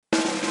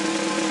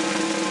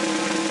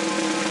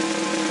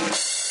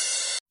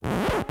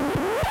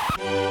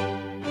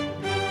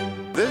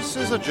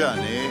This is a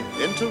journey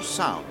into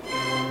sound.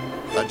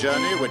 A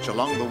journey which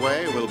along the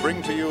way will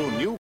bring to you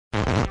new...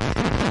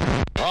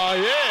 Oh,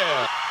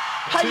 yeah!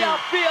 How y'all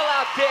feel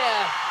out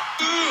there?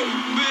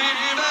 Baby!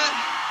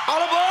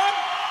 All aboard?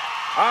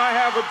 I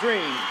have a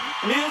dream.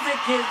 Music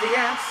is the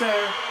answer.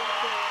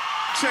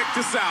 Check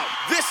this out.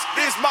 This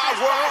is my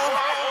world.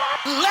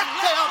 Let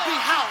there be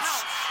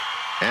house.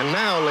 And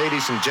now,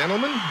 ladies and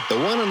gentlemen, the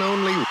one and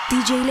only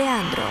DJ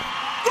Leandro. 1,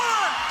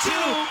 2,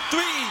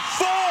 3,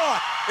 4.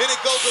 And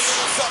it goes a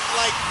little something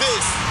like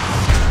this.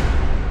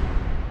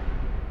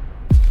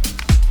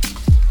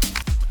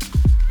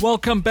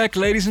 Welcome back,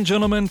 ladies and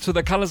gentlemen, to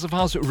the Colors of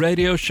House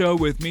radio show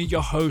with me,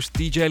 your host,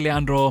 DJ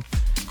Leandro.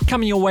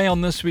 Coming your way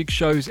on this week's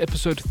show is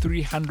episode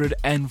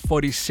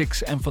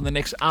 346, and for the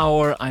next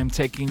hour, I'm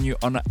taking you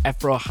on an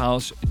Afro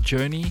House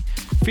journey,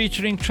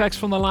 featuring tracks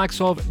from the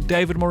likes of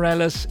David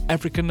Morales,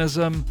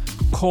 Africanism,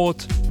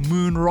 KORT,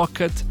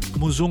 Moonrocket,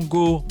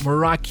 Muzungu,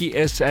 Meraki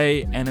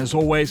SA, and as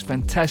always,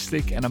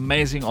 fantastic and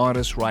amazing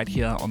artists right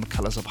here on the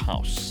Colors of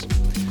House.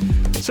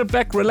 Sit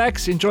back,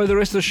 relax, enjoy the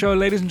rest of the show,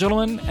 ladies and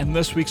gentlemen, and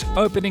this week's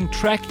opening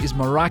track is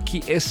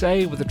Meraki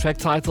SA with the track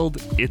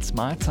titled It's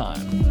My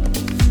Time.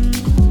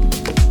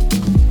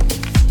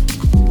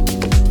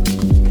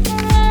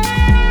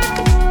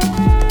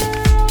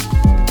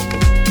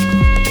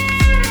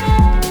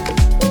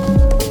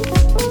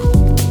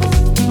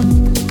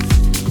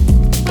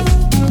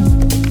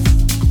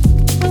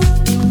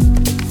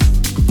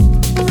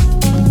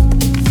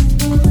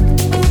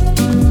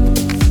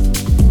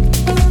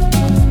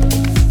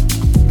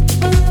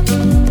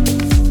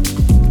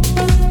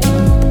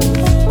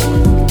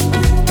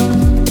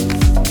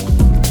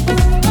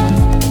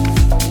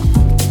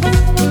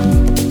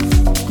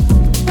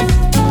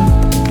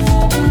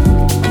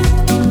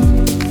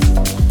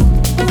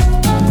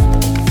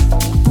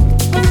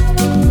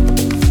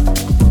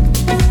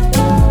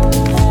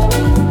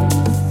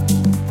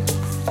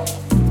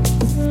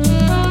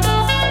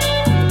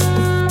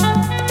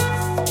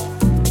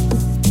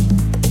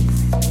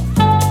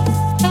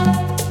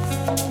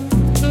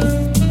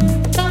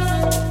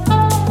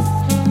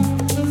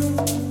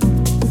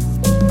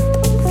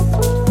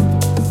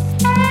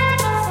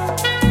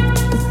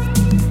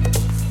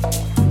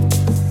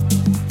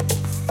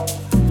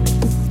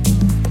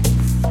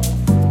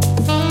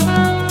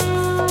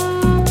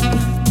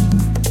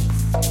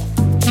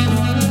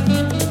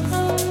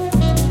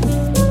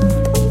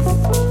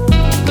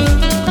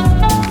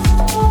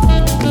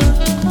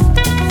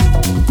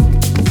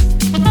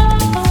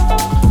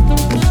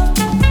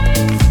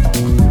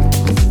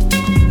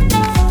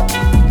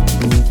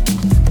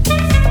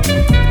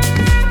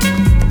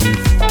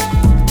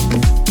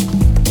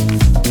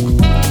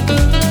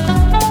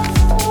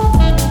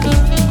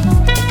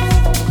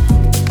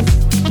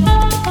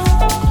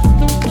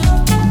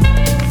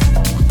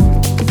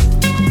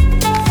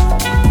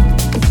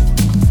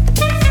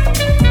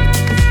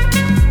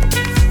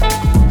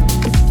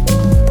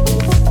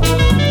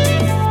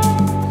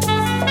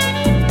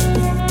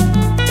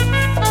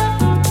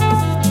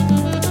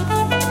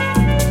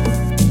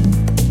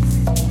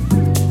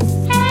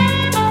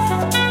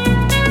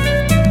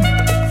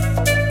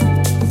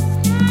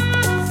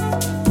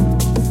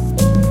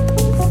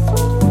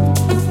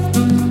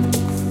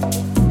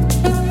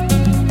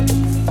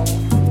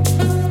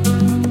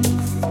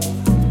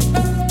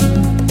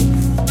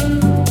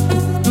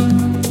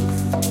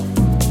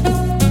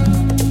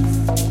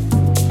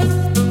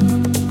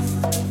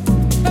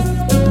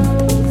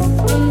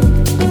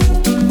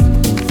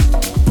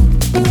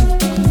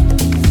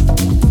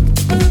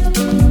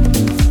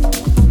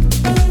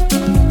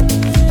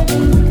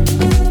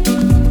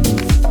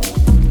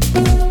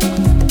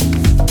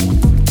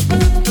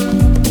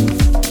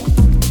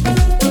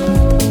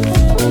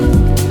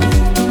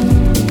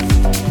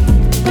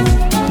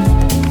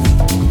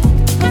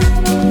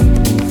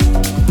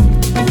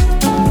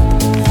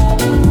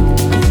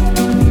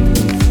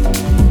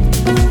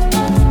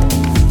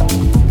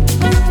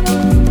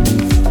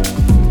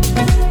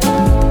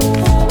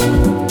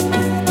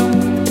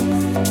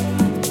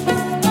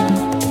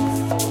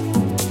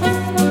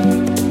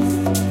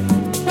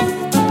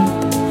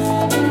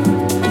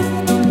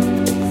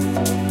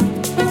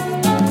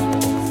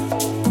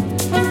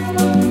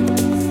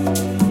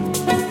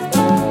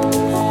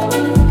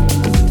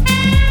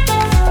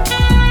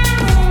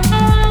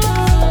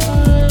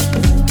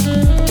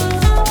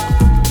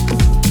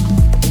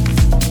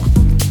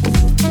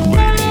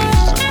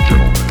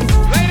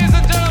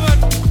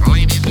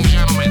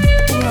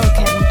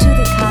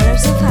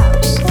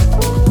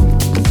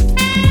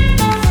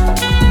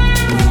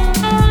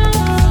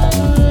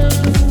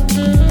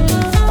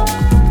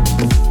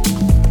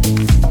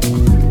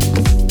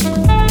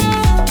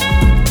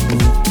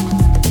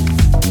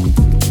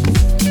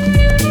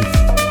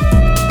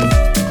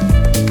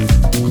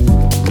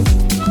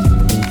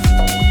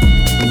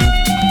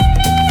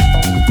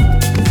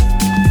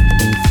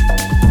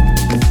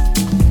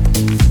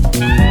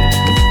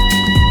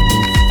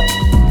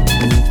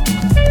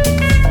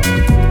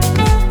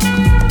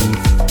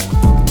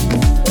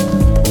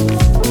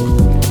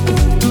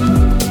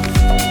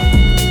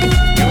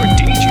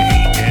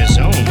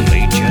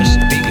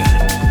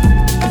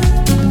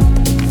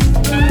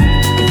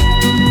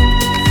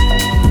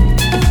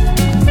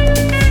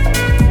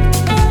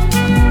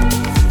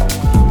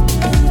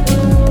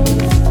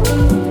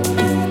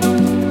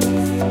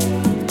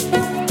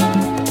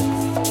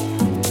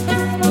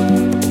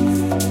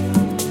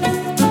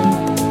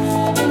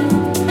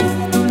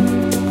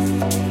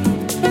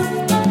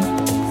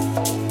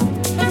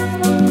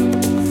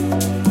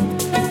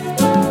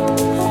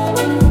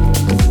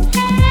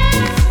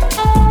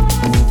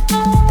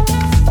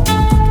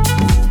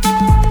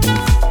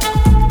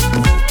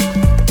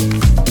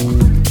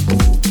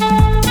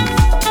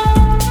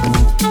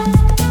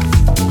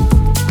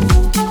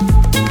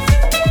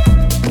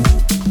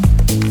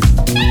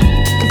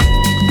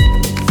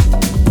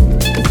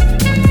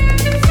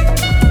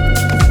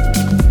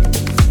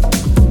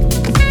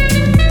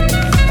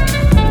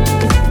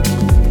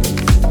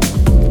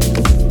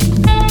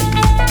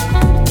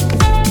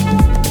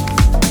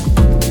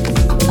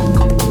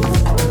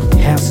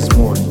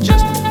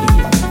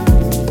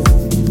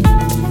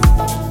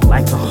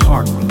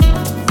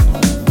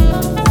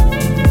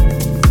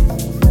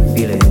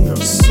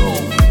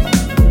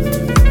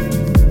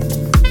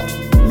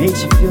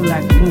 feel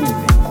like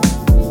moving.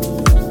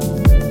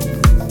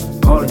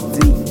 Call it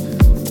deep,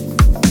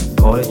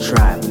 call it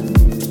tribal,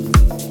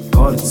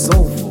 call it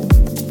soulful.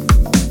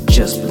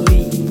 Just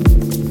believe.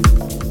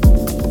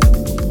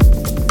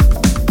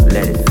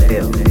 Let it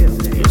fill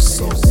your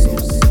soul.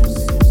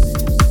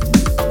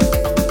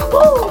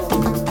 Woo!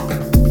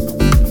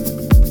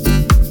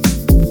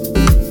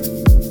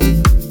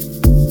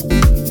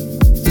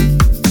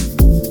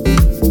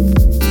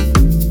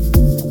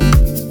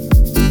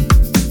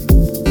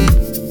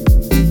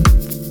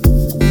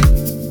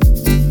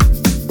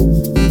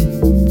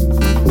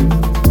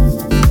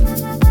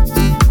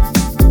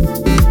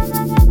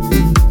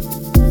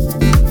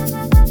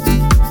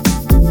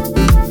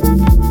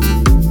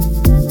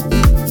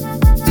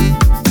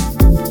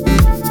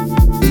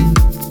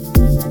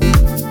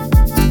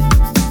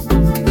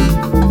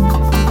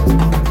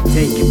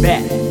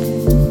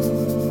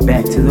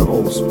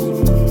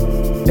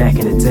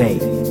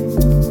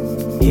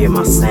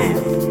 My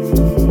sound.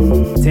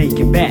 Take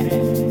it back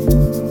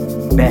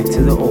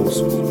to the old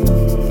school.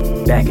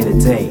 Back in the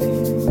day,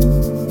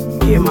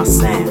 hear my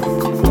sound.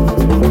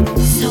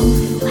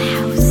 Soulful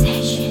house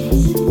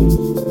sessions.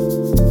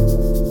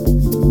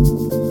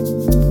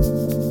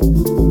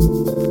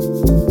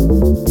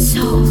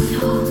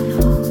 Soulful.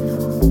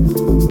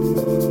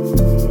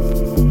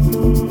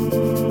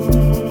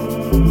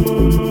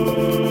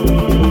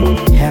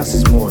 House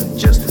is more than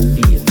just a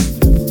feeling,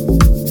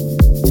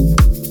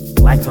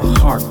 like a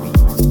heartbeat.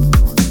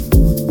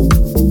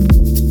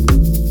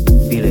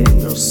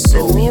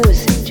 The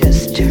music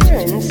just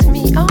turns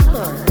me on.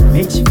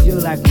 Makes you feel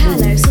like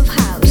colors of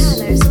house.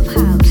 Colors of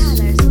house.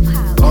 Colors of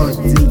house. Call it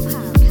deep.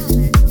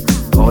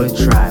 Call it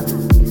tribal.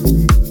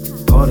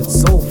 Call it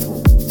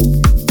soulful.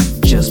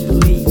 Just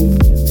believe.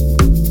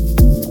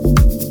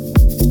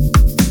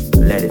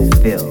 Let it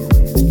fill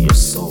your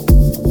soul.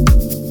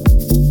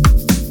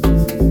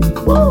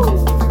 Woo!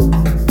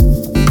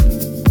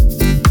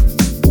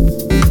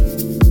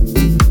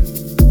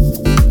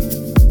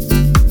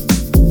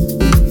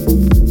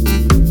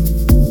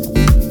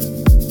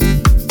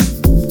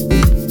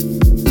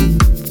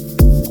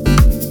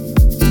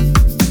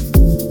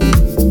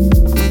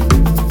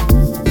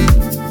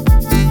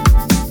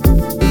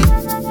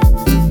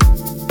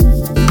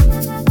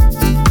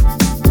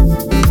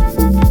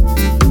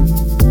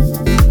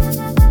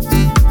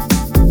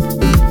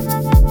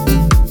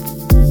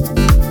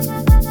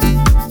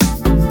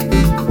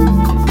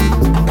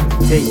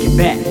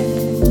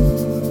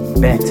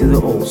 Back to the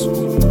old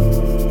school.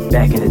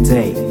 Back in the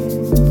day,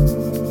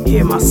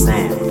 hear my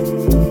sound.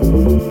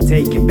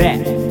 Take it back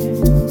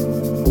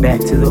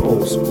to the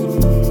old school.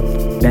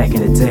 Back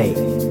in the day,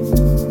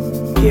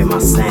 hear my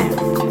sound.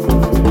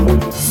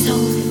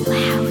 Soulful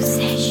house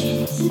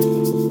sessions.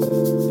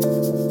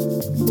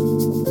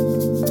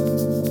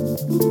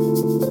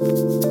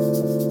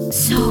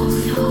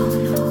 Soulful.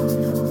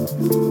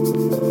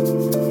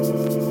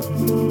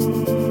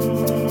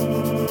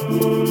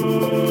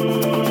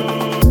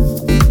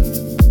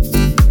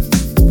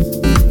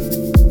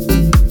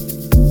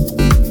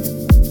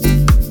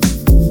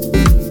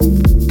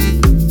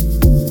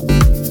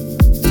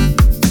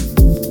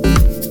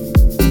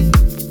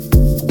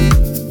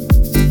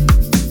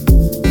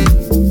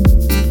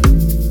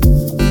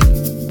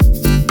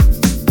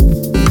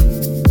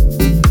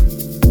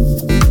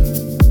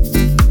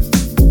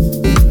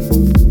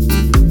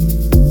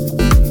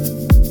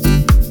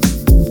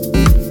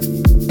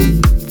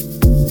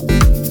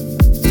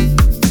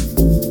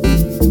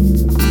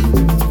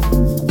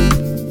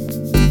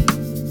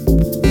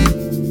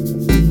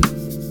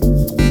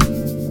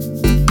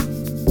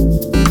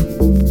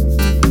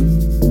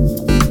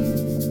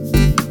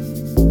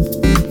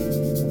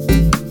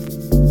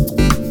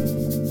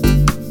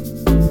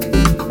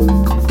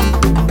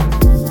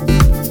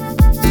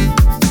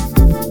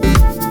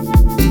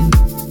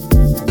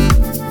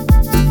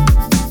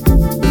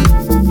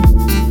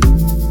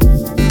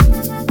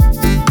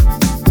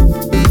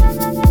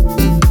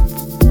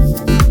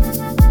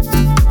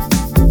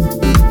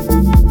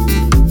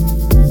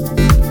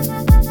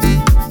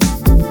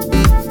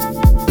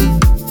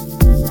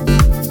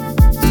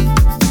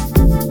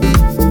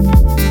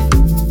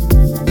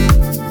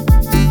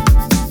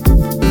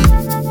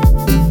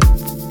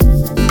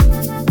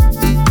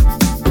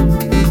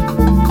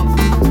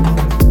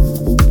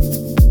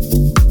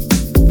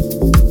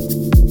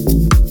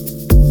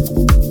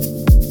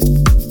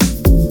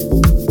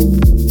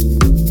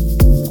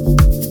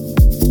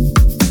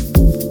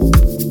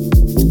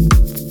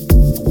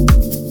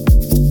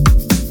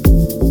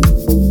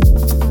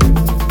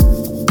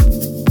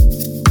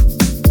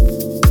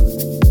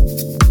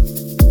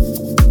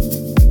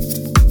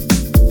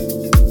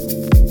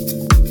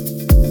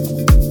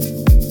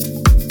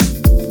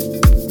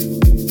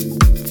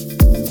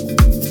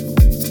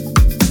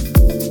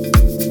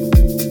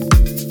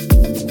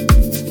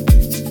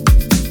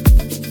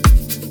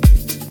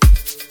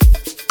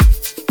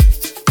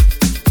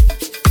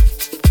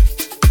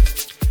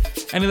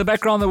 the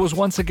background, there was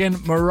once again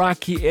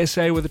Meraki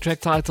SA with a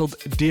track titled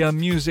Dear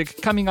Music.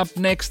 Coming up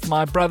next,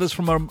 my brothers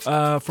from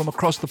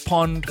across the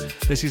pond.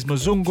 This is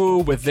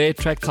Muzungu with their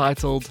track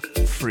titled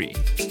Free.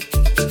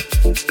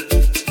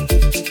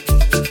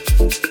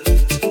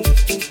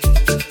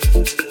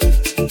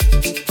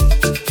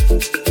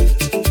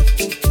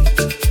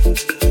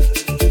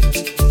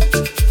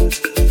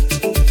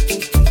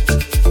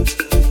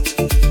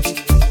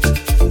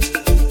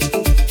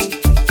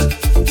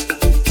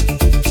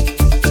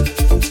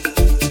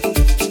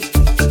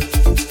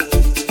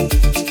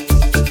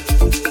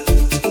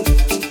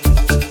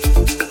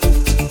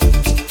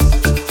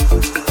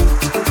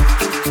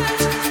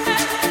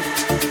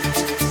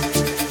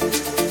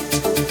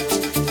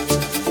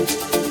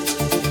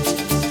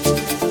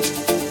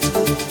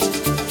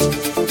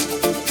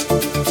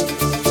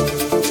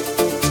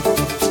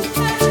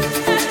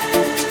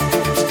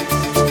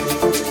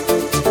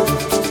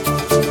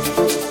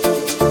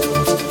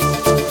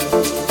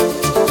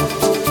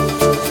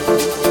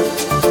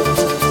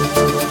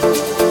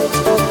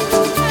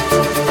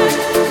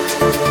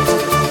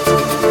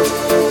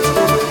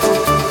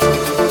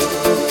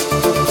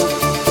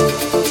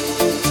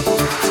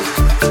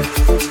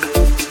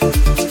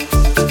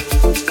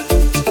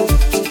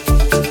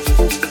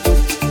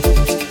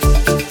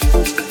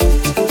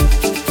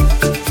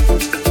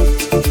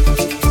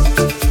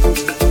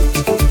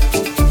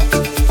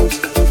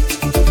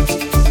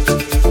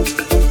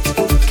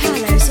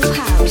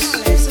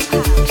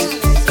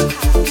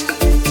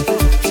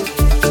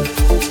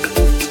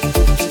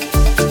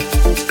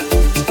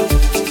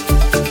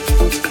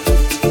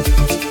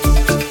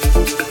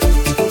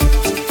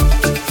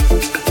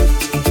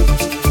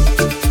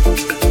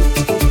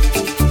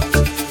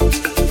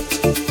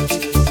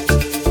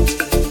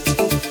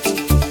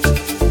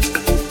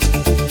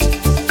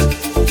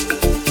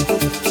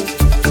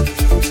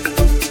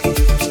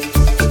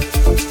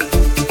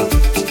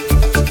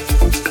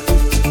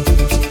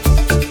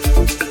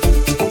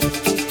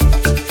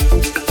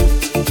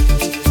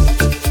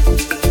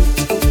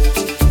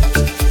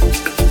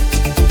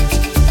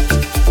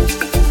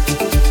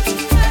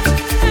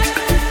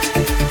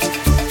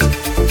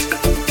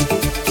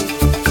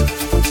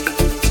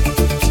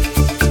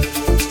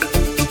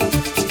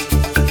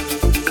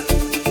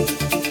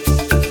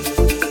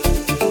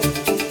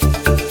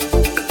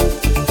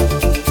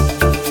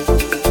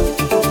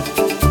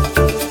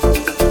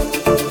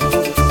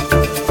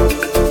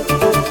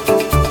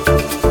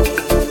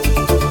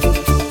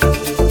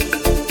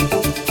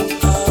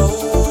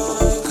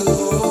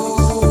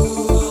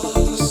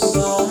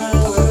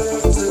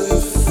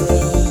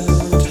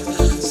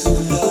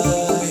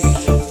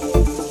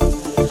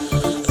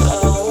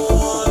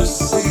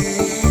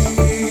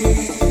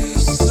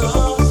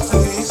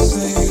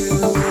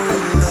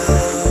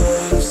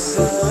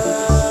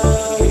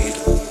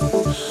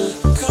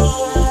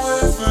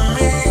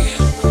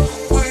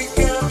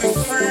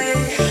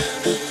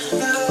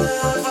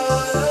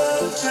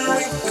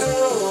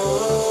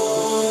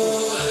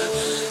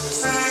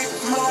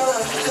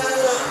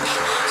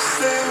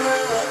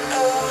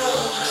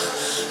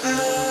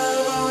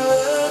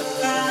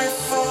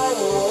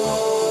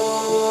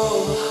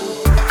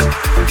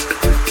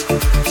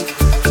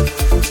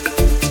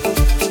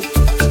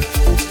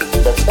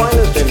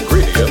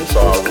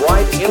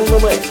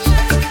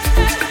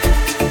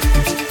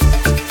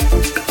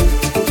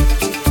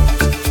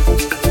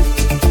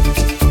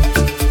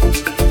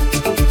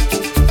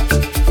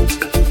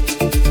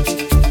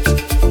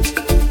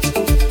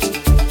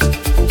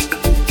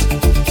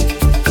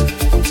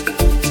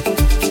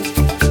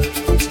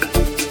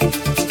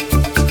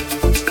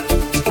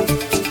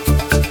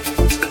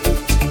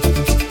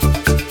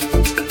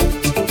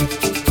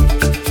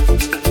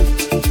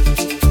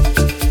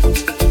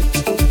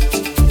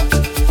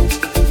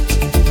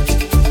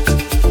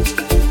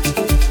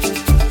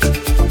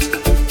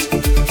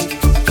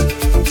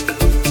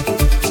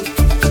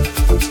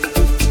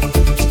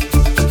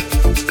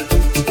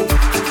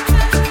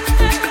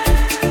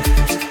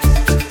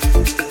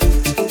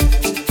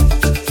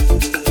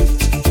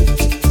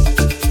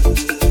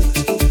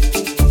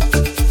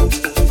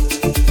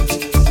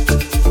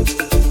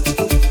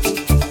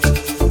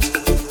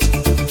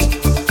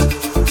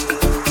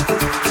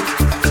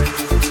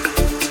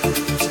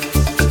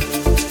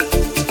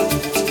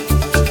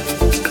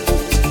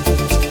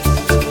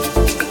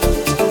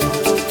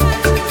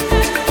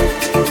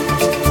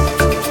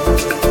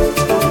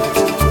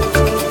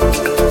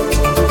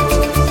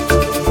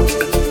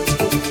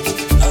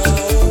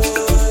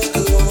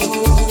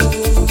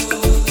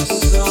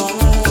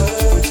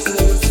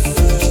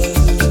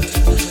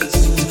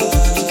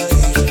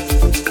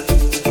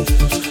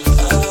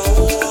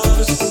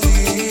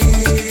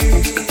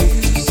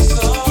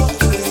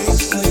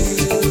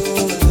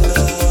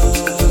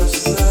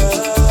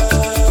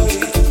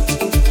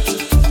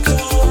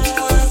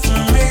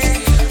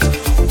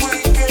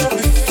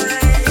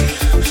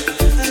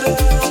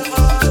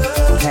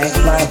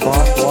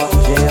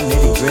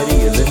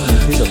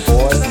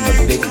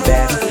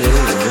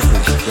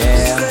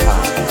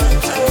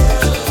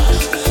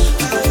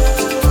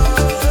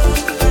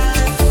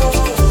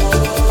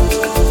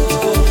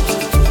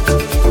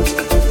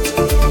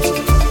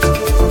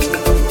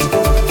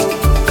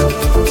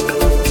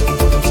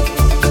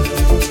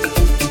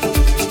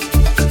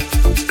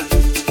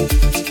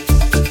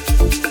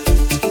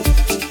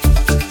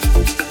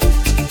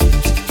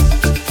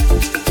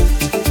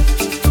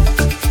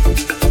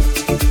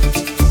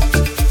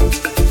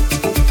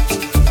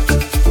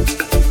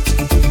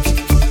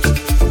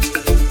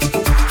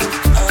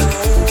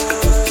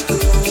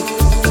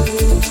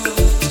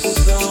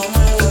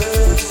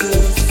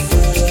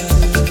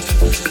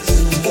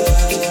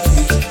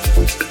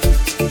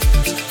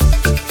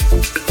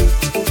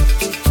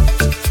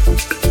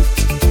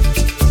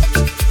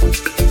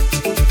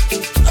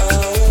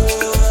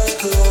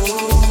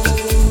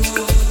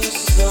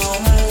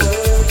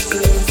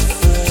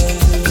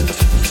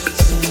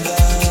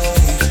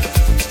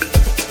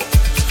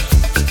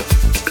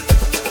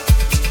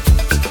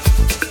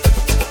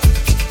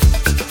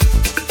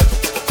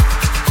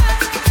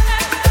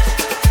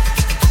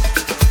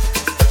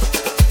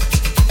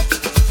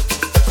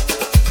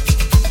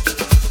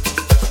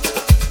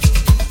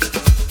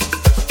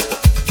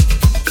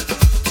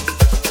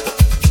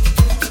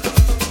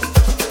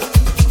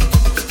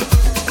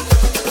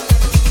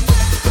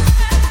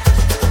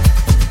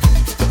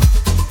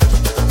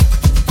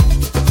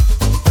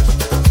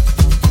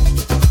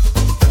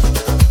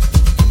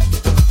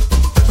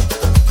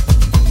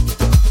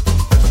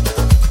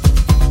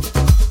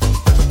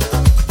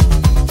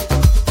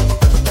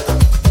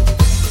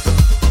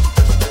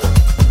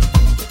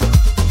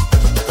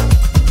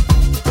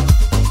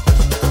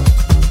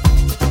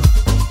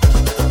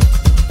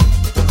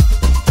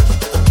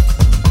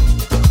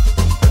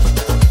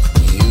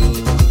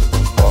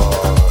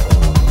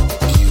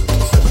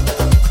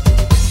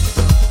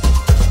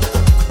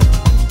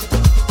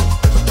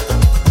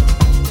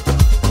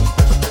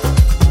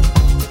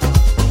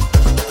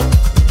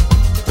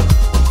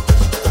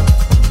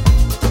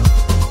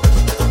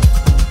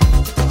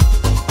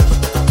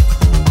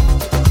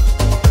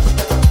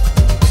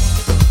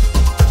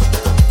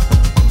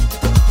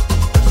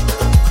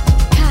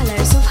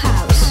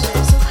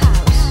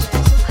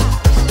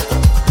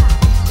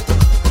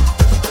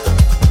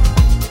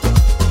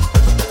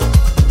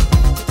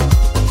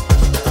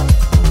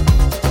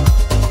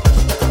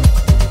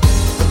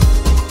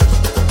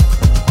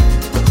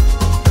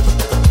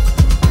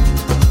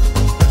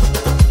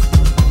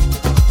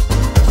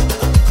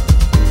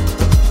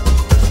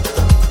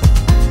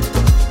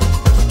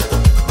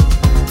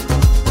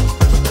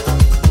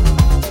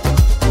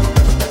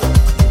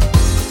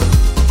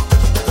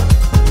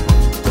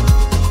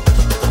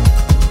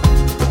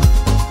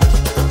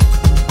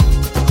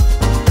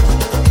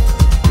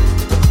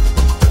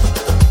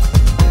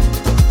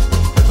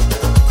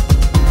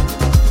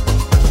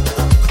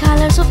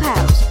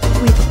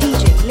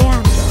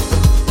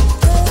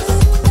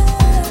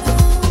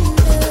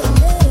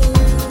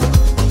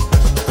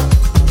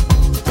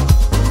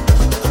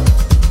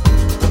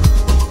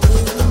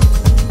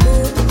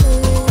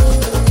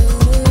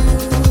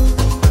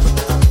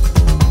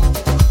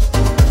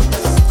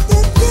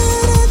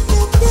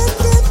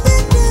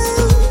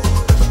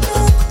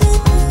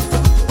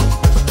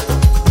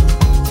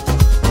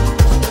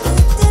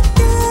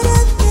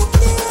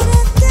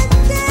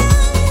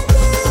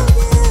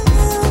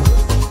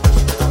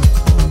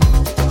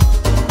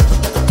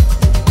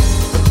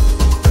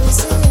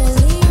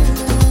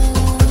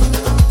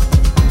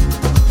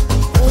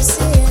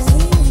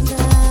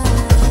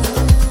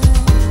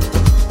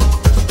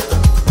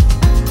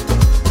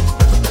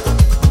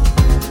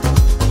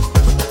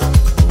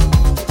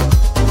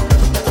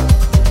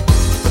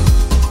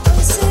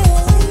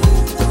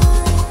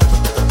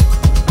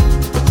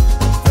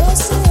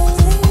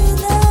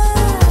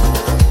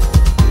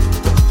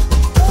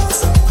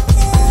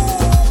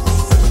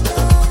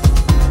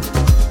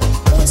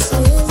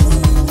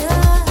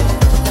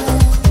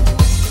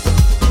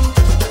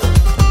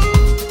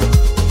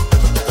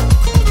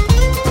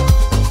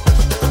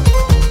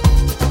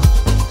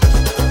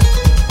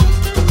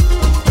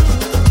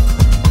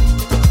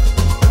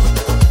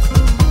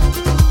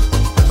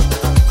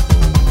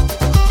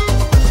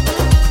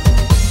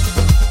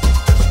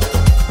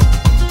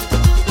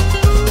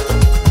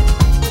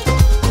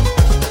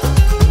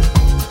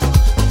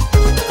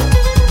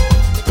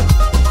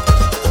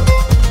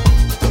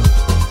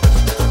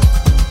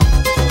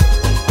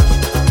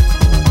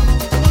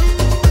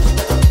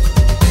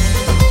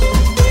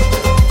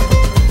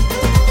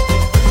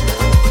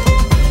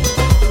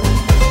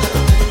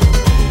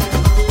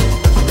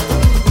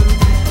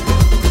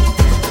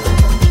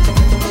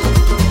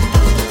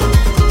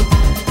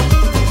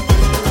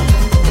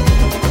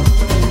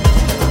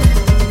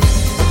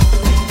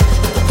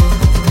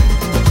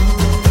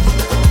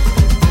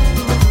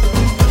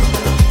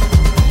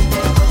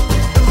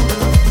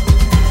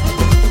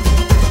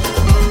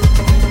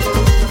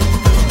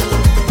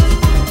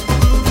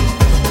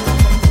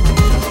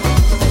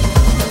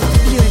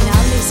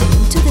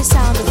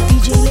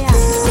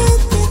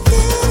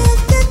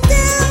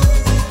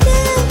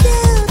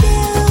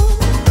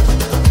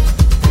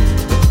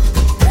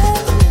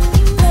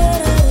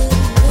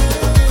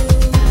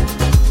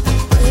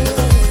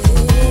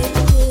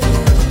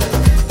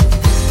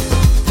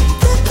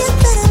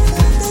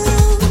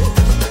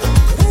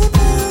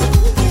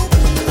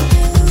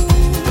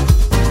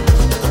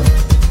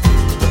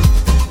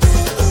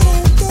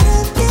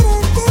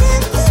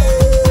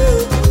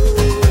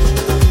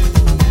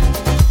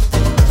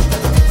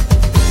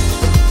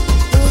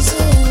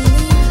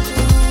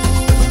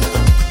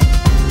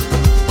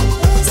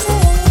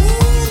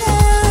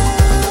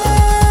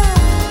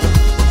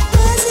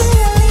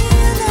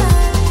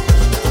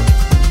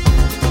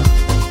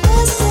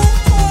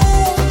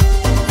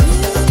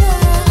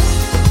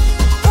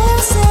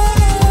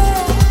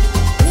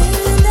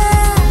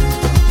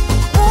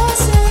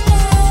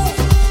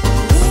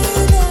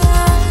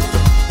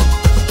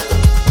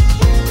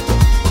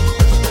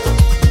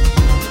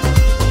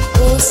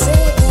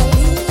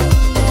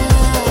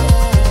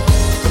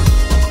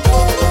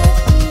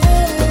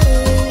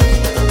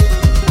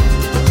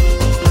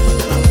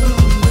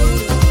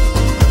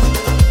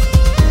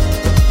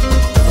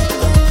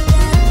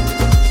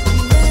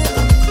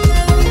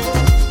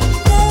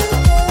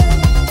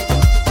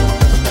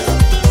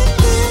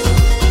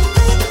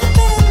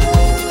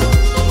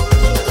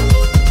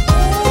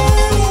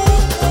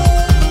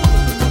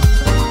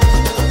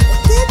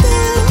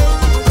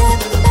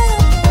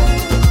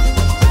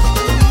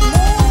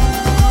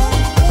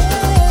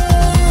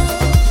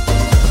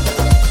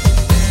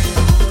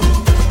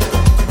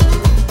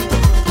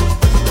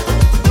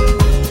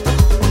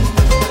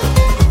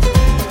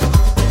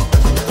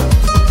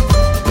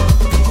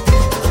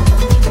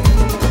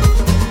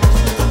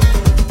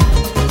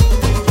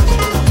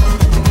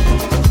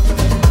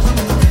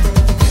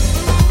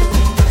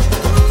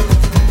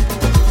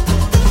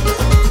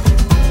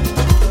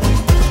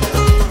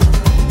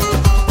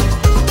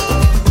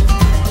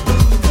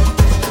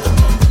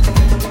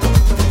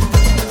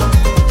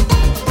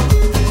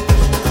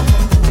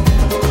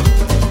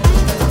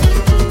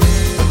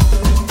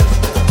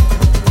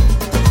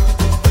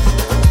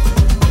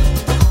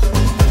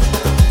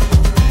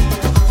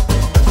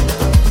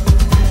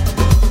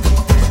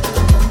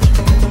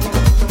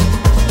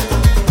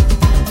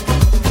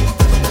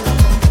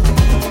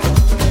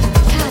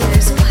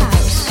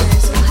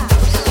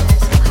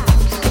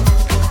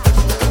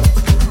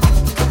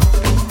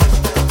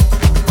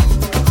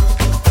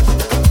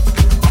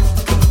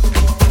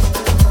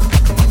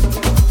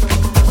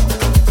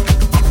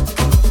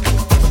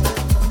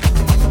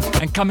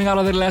 Coming out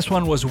of the last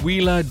one was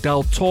Wheeler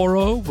Del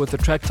Toro with the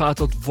track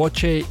titled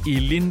Voce y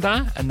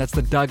Linda, and that's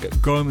the Doug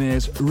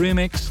Gomez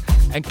remix.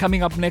 And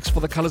coming up next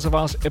for the Colors of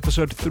House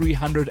episode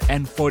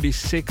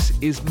 346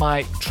 is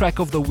my track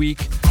of the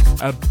week.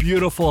 A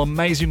beautiful,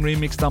 amazing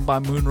remix done by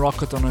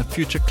Moonrocket on a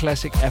future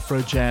classic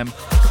Afro jam.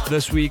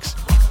 This week's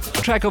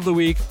track of the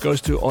week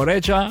goes to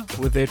Oreja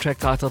with their track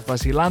titled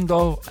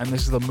Vazilando, and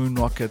this is the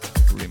Moonrocket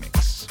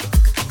remix.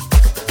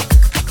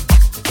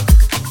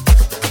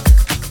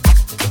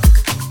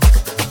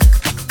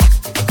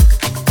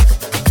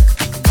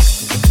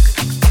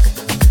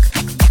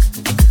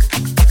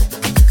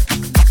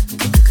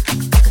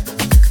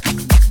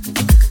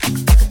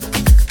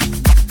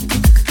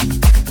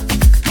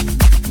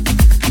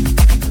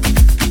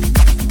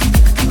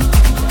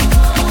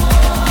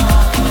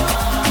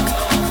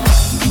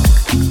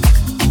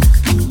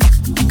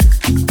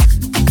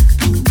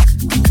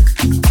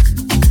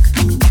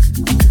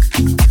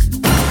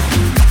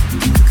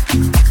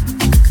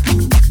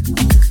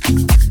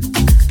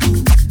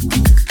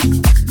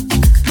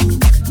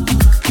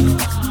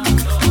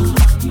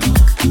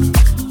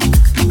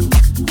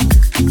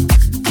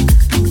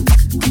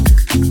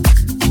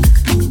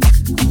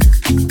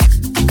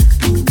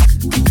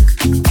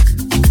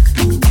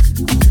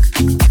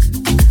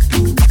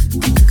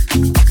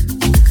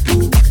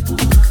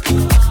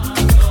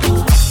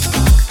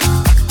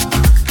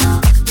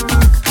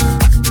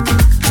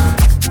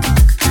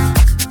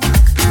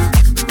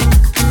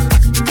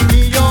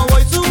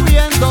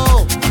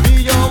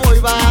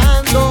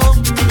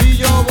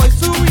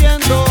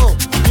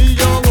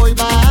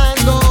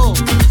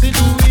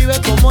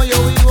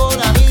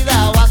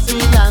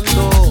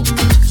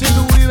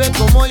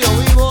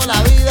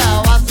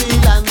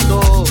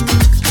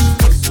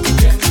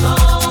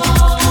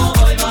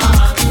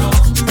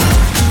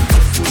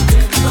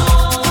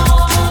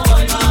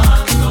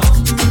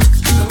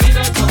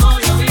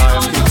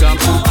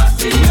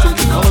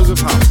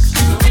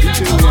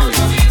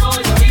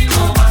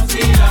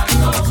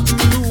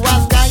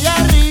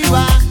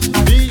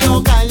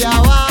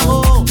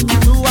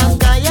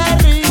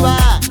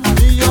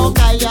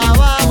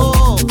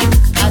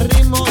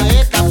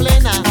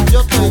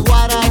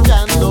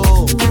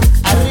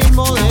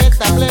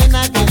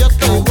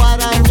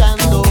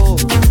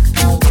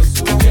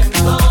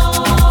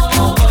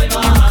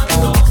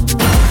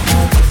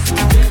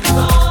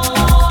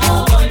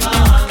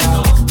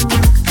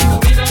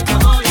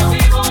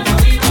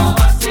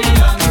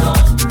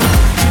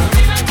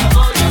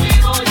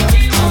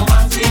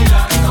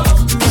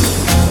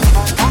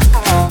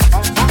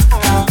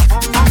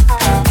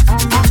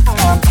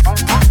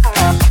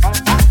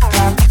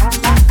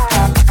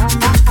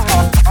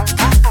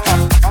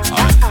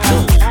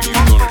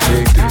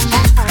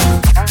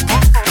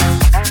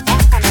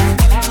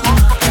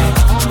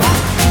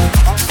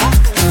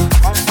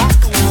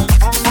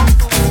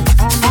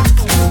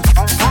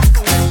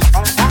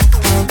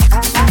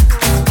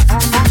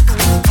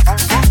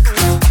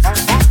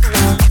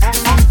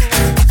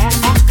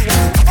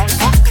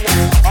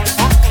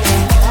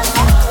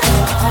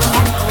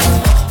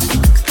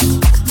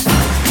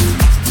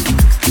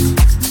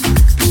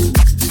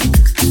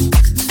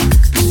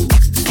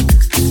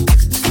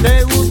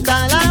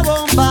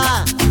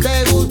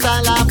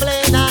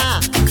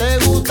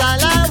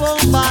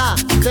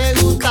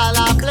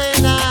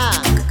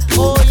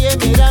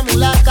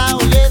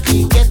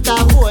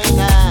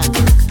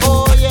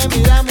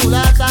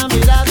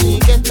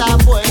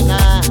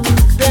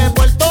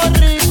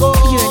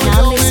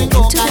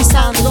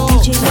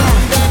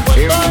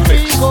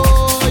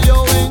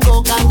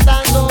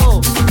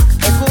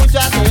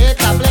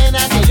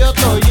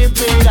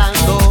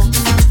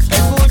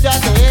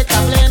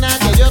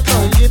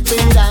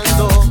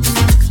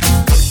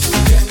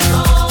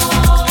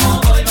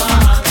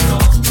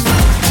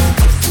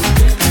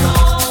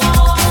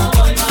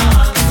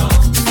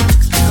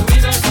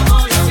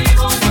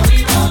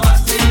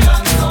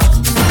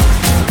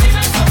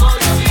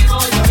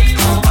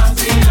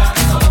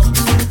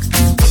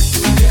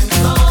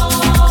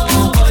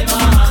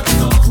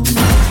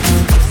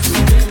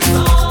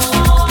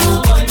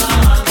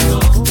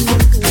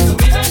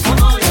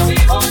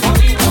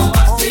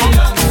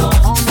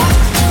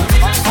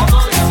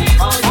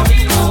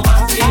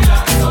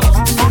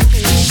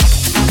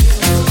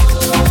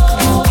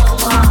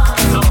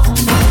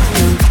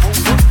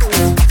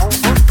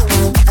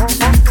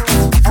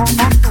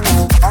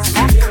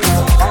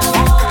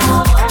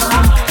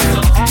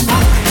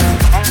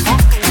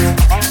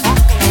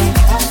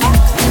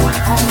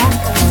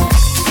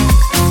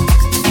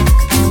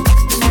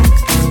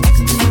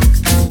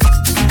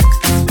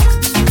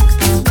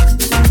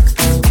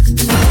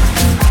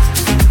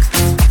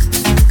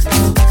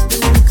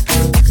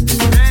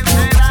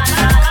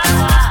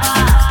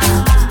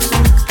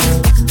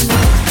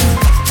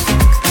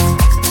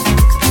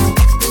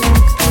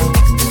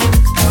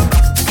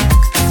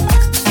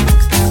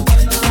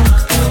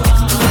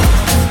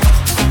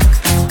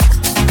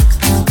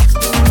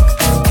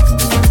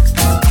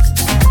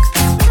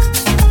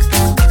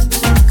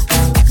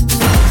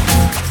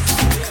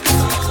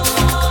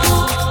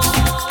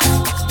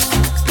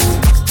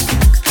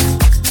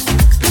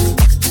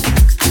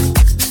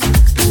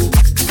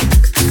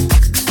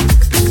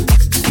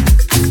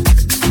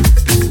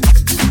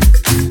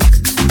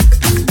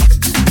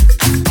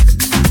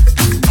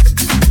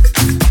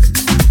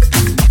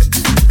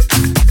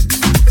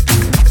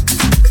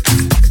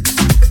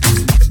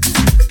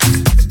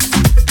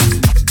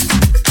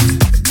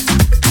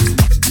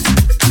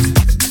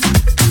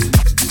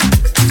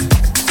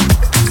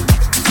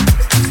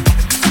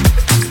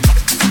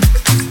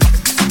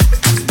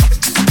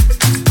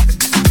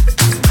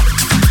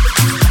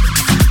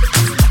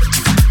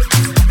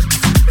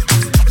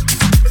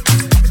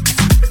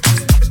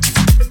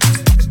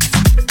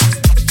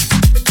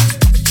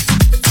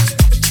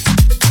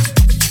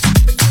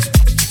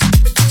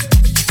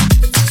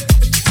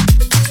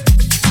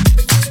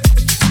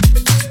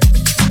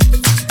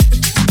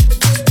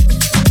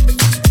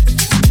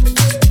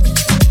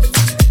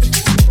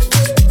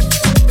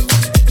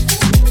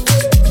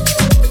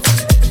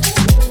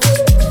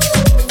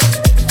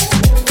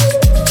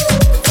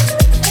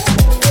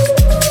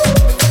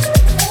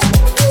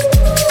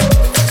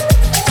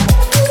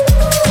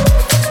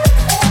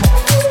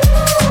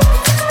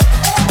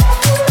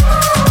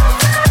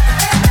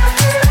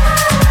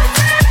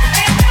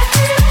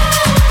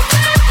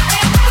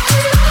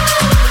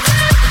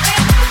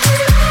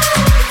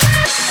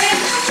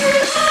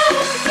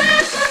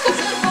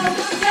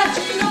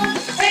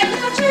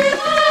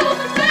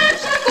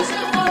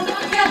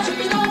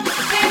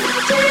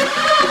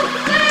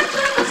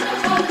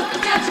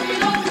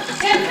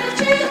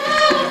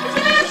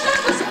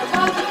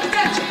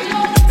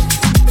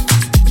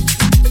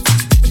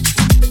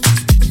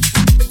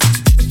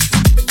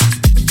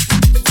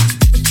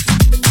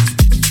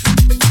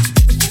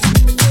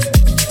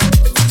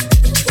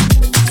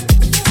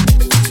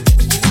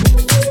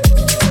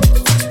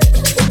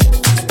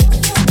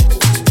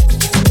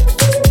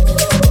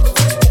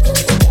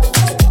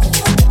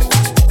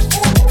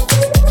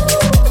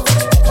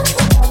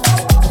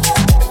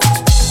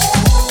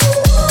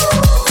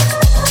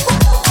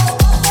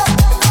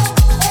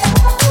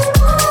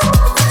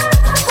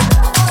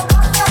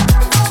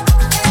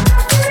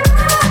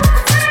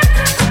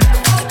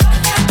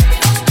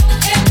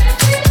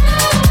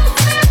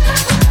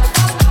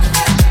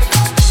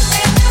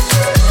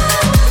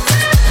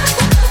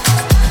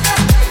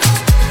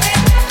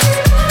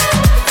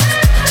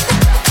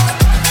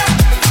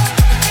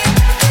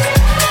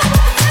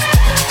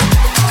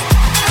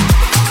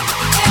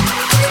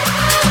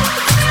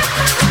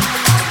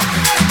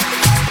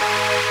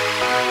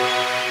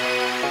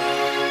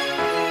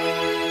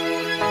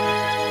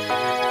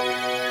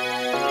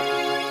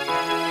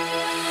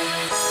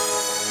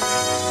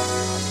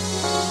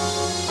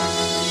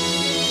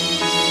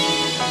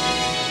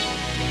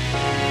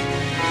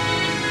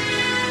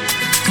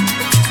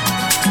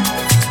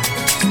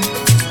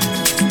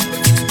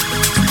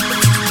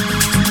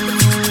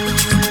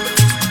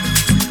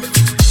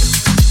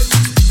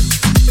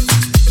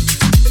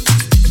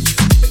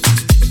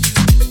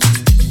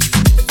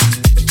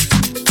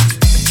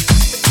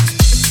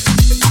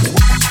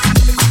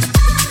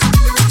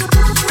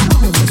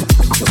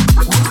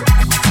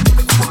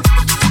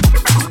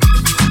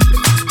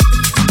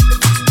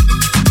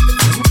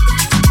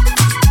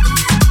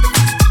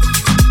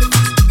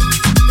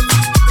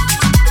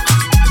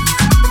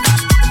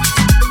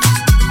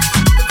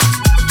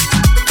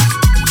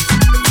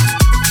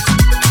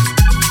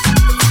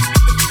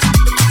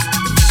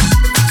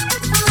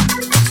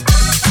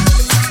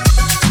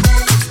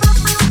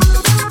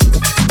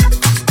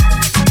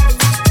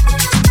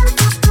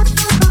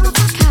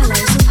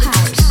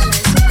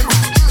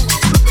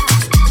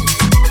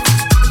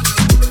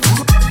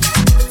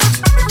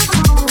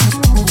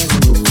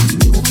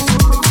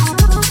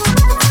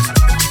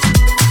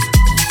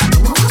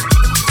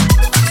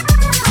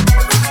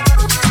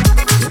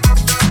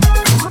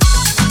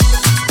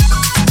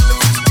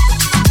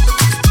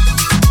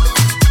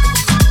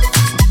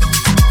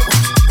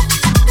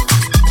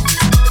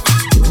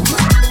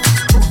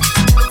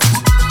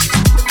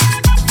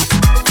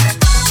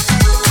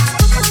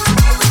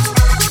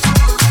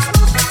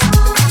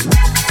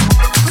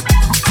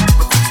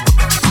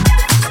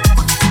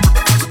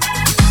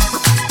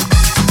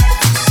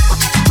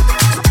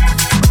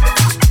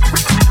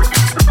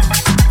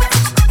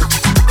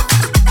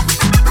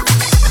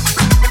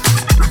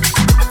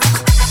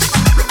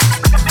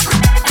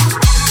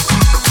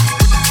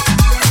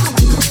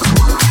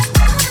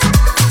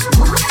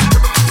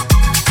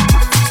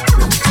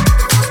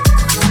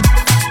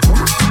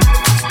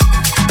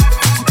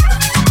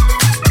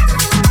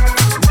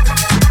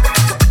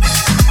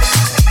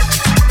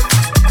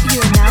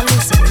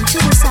 to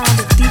the sound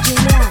of DJ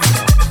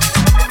Leandro.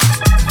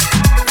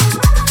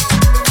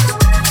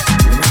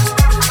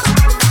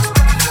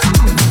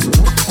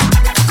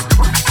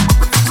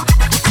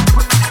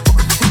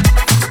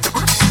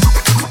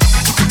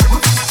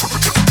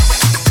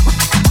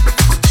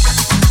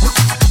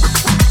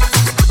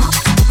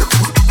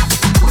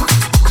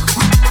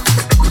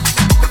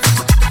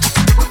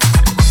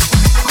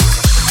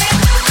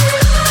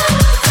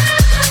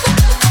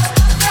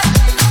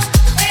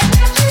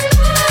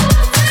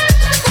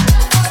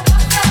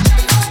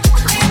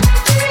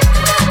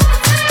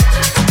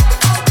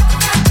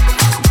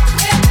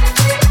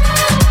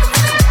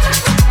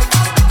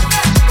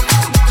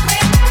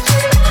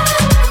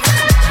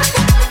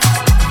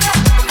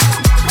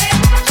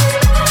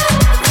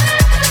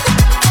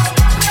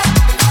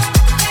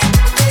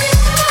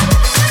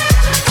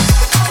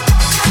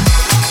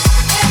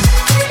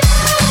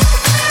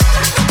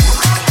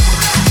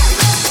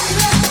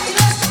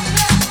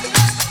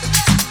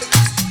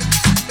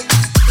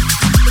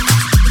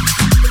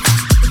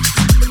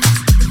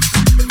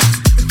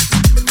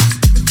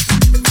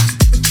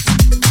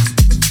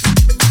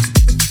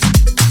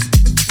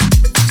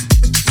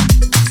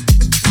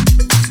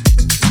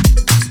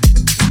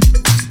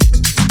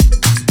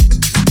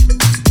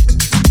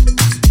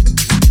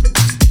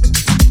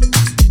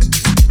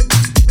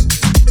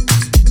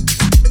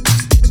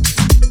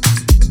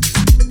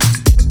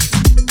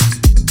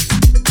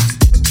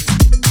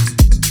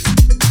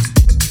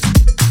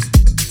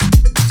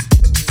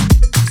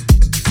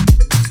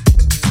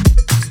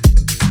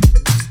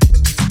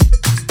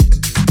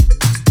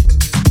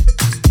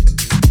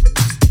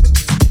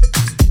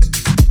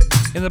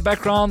 In the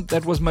background,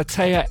 that was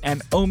Mattea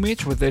and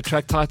Omich with their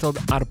track titled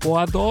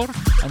Arpoador,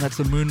 and that's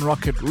the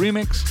Moonrocket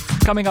remix.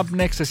 Coming up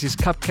next is his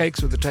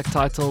Cupcakes with the track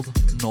titled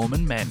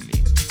Norman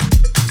Manley.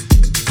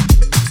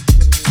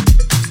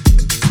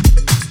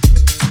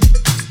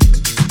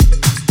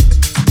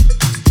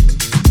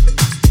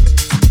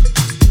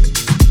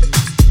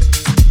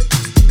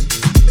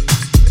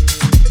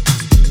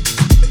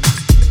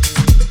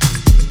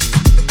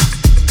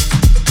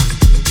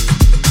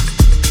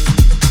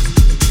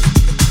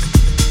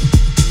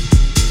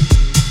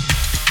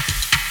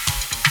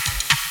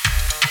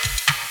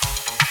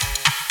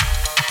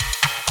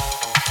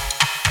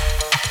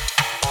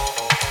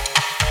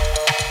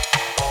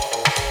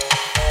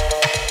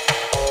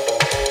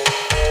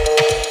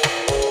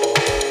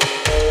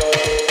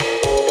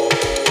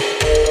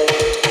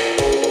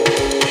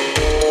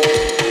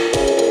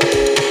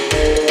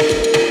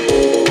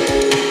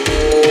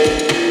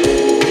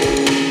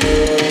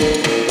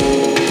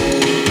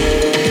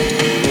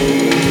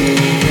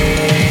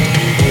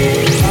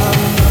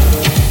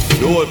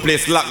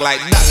 Place locked like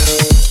that.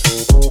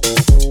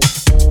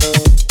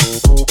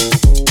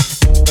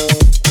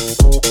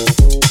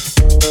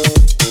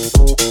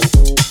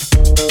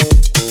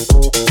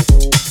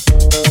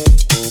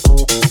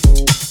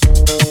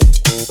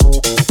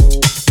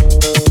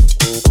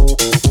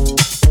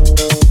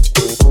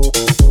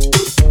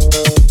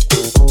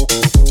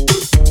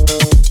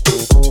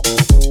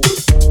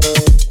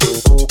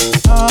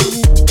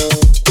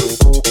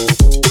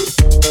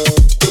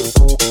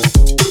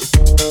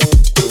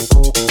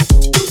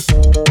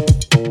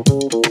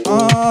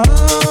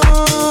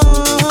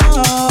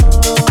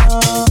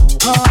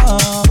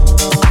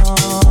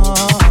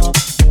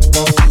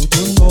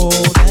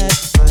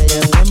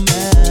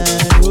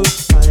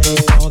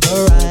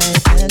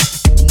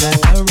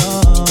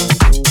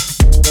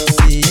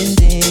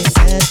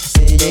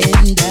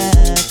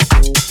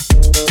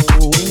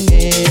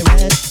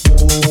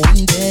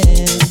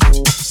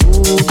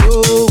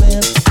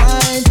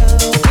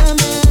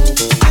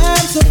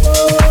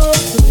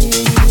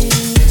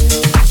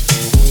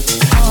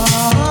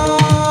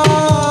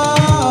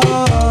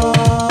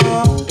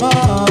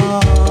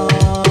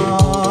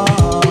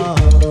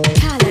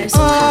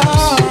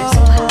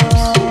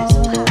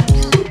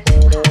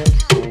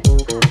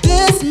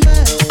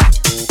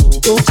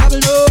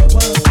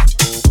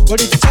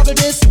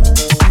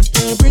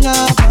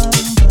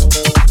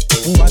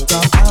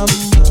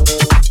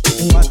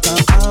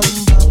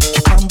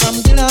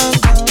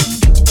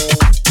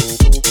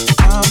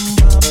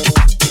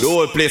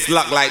 Place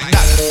locked like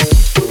that.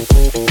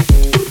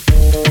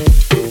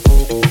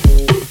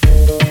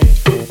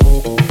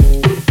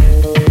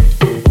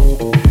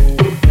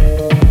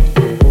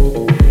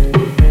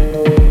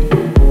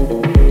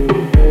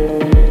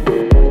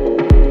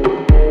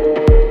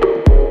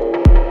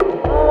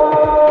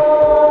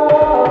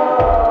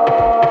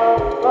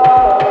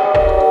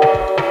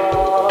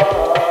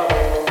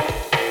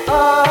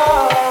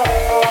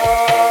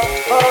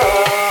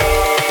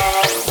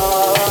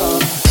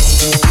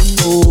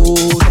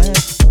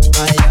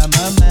 I am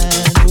a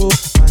man who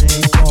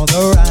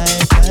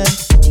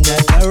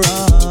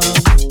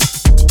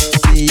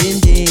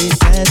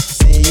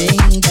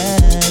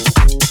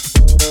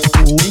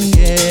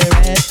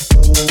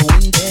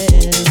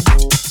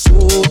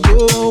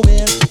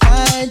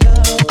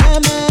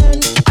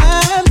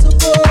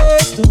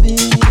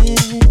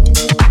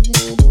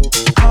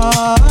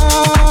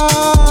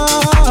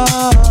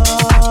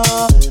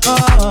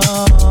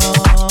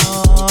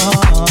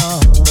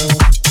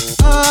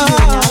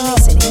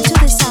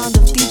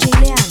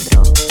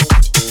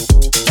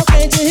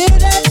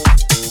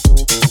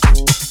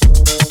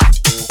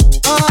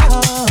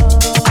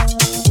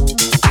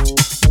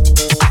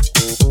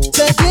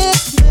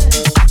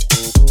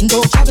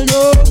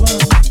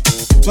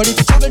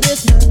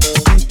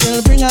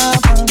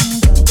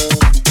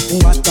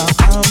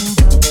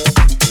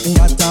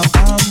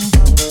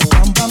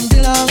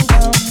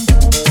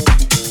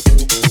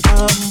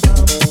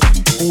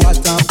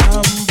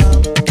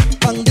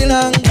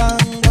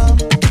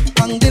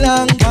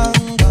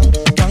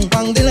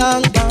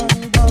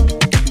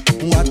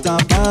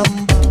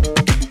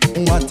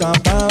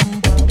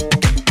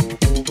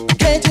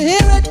Can't you hear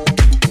it?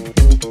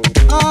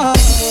 Oh.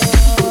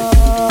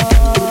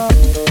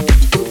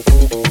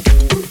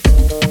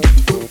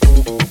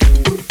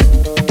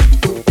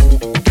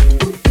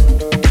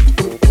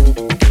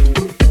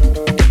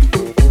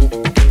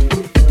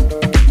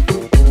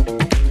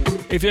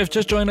 If you have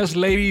just joined us,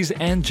 ladies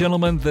and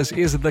gentlemen, this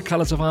is the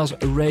Colors of House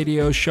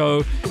radio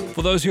show.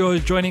 For those who are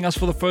joining us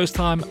for the first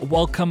time,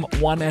 welcome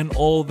one and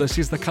all. This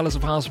is the Colors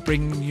of House,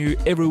 bringing you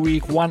every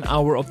week 1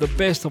 hour of the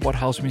best of what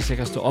house music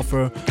has to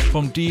offer,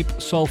 from deep,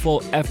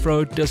 soulful,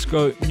 afro,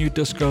 disco, new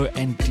disco,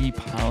 and deep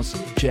house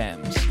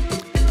jams.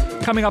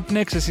 Coming up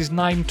next, this is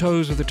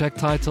Ninetoes with the track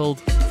titled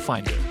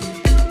Finder.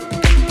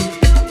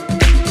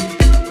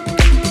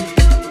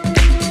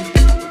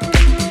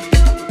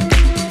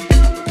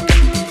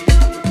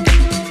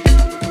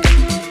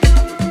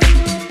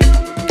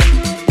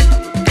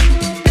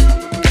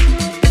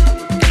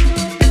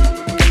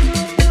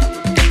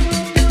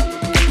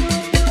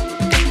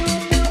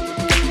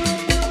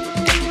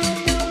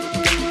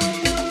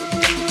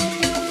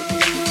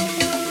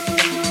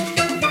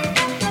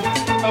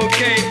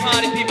 Okay,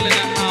 party people in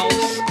the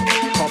house.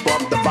 Pump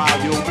up the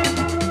volume.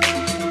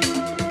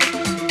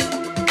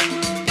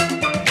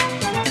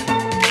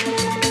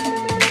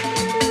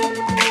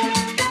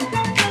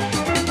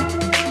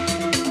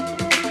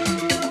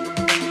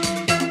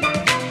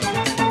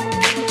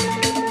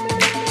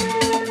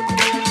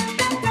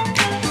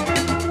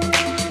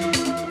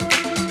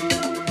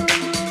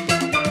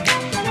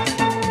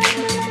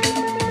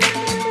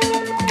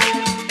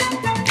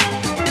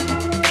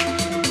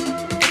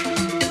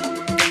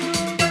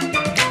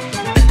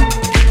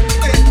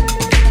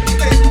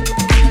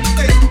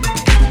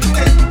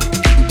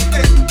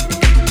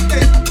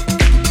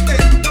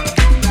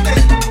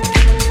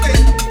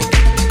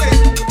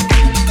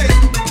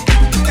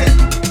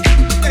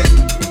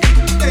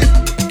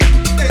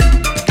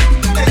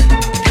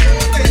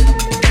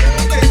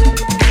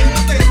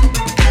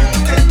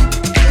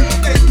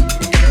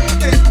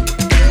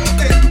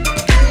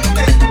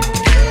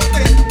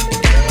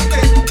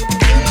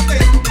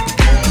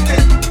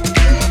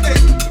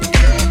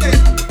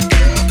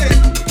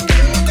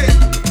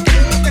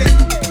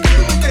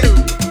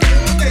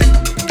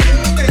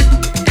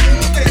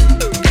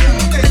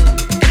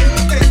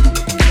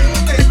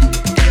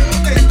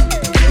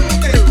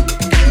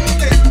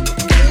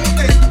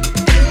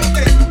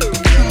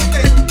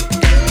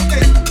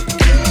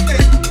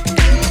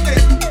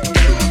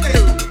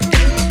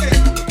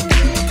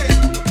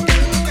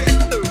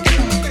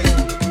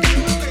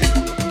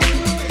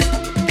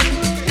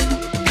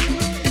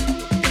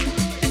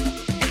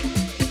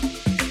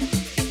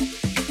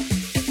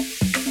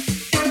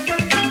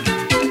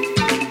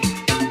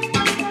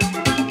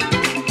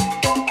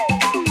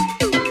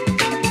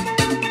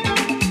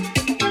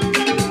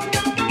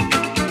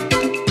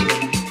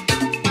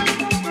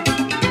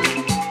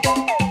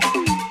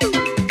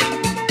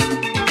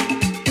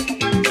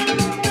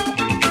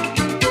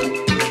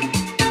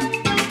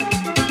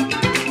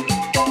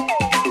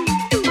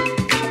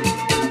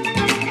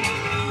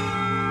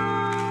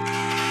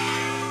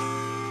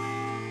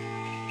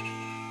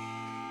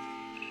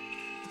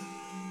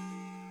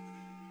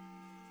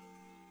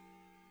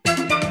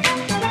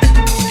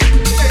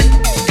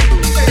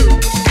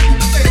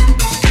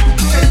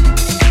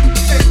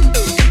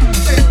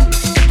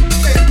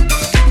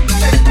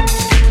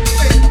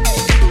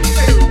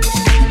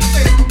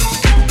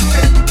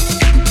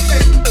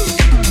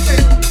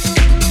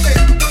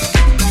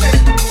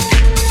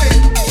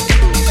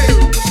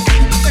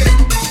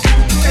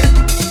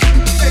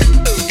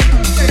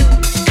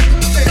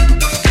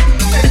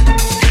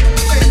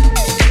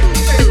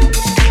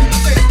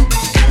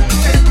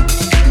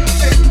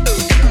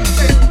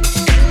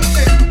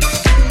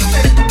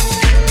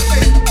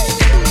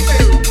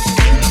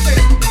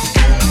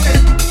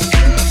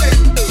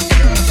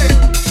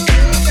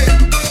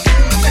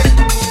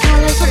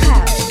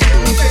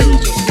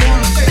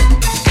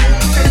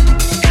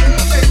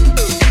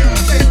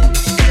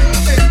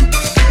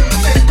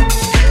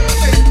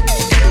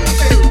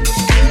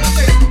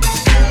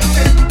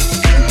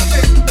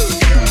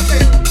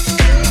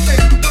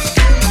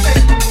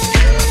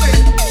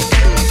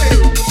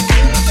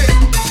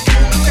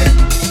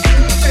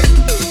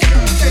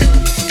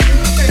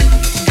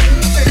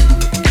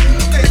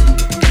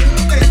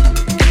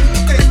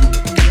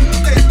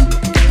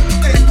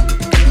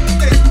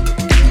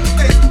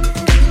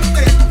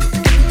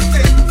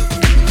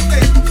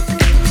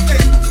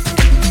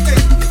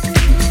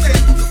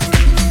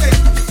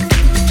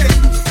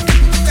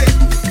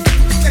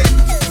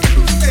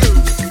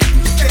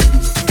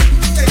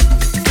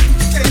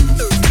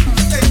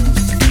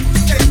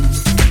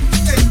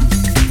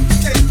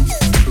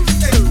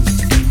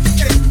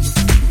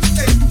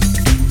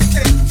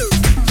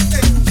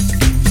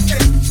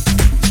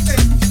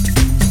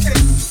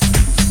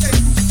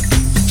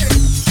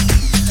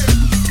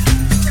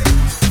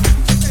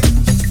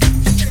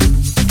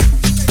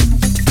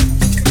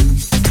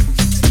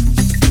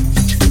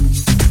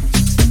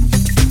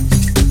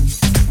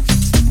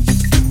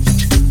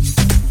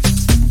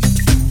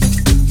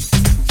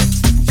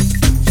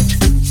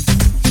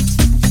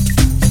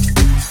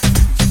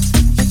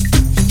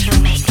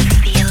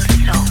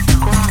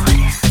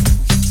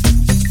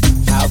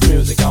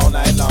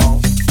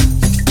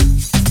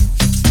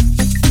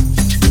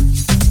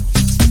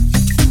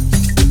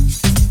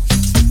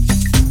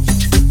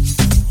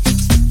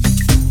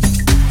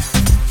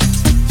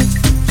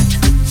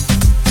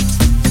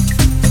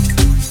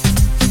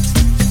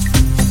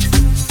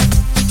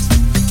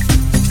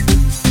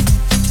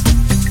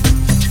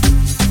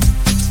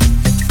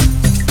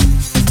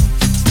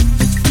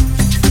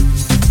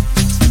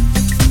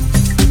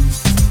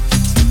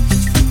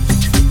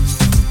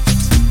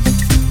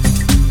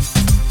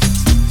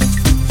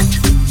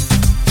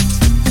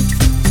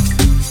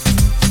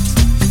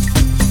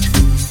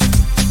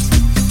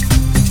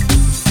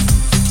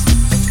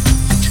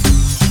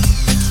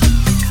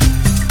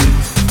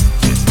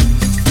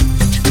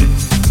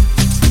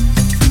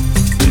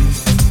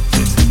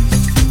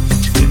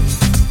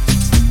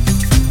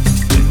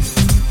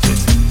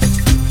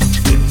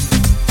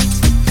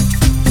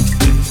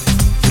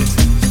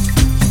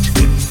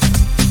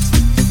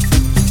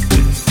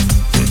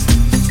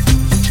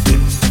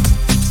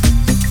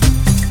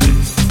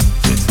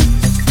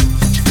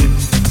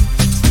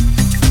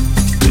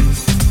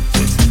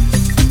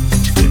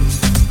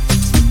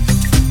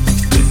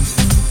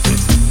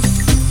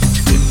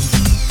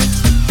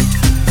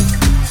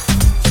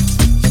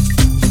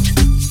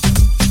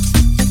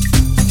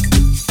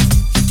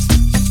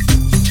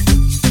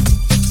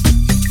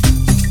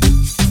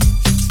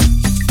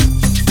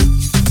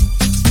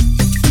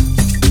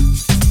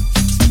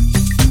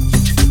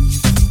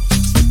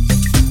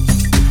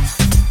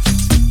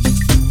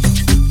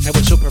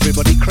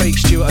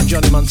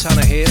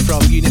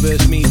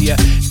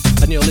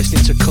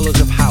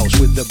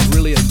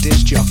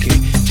 jockey,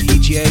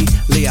 DJ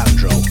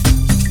Leandro.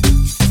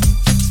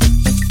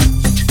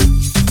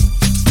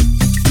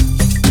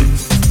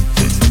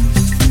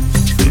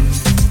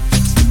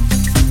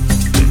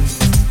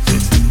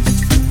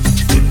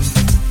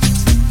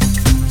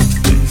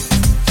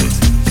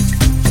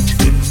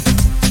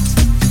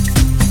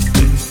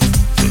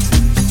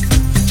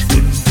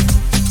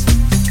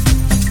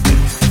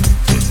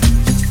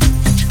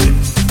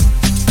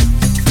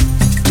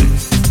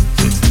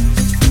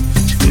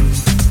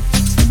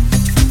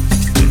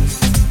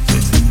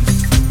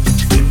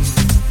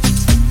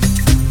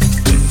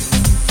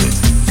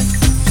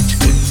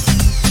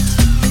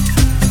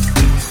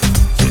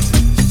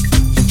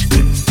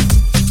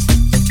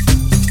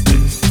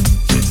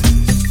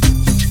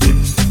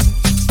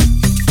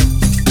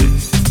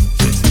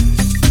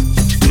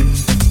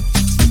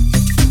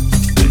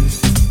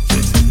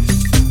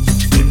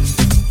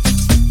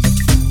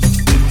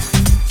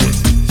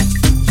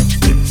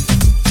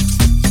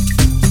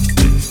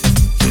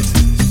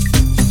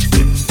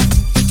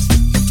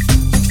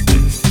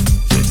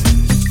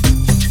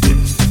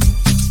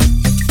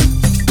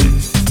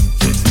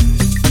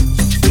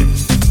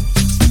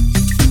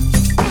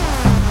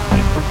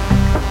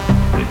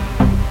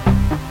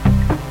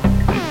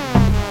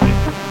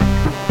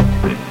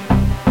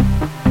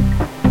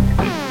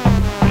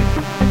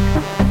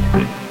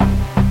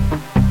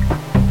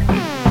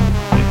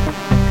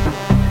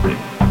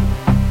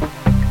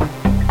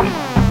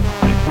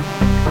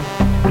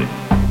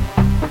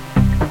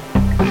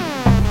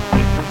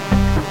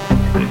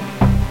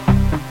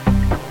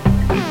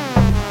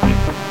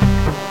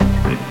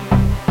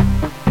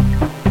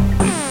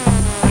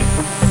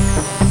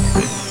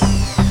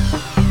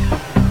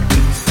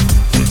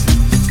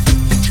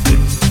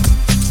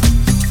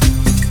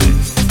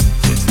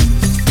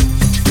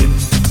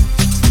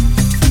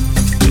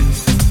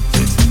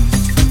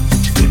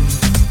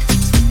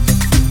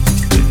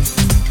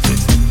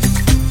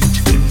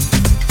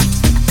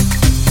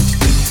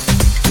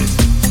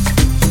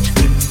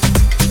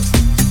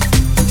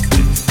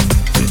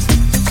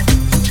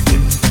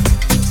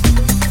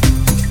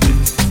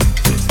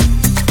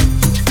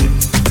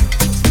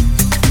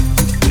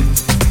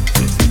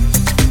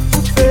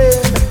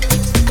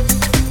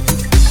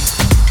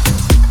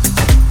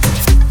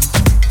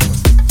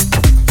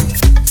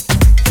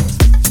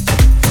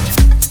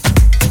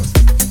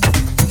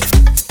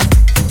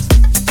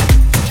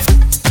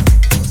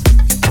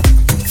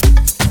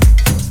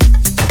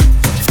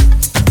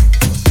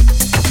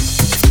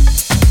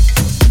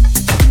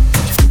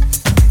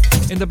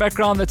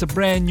 Background, that's a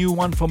brand new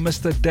one from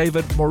Mr.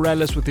 David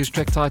Morales with his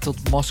track titled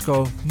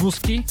Moscow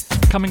Mulski.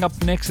 Coming up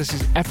next is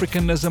his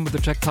Africanism with the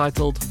track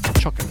titled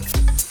Chocalate.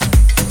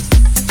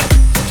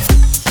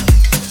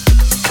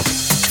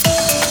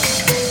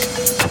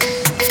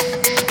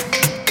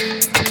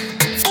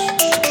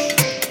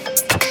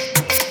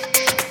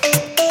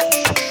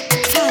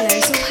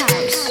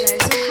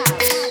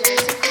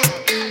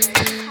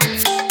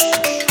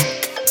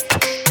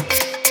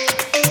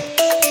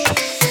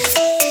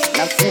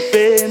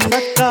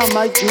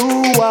 Kama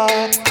jua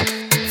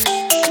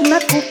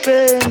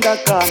nakupenda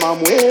kama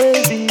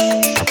mwezi,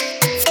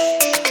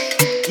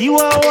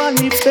 ikiwa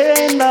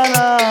wanipenda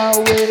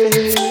nawe,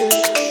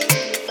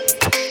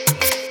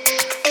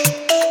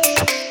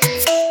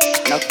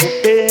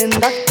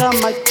 nakupenda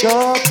kama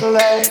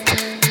chocolate,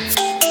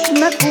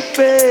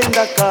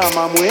 nakupenda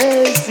kama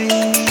mwezi,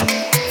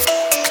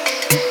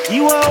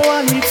 ikiwa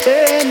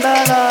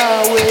wanipenda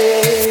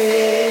nawe.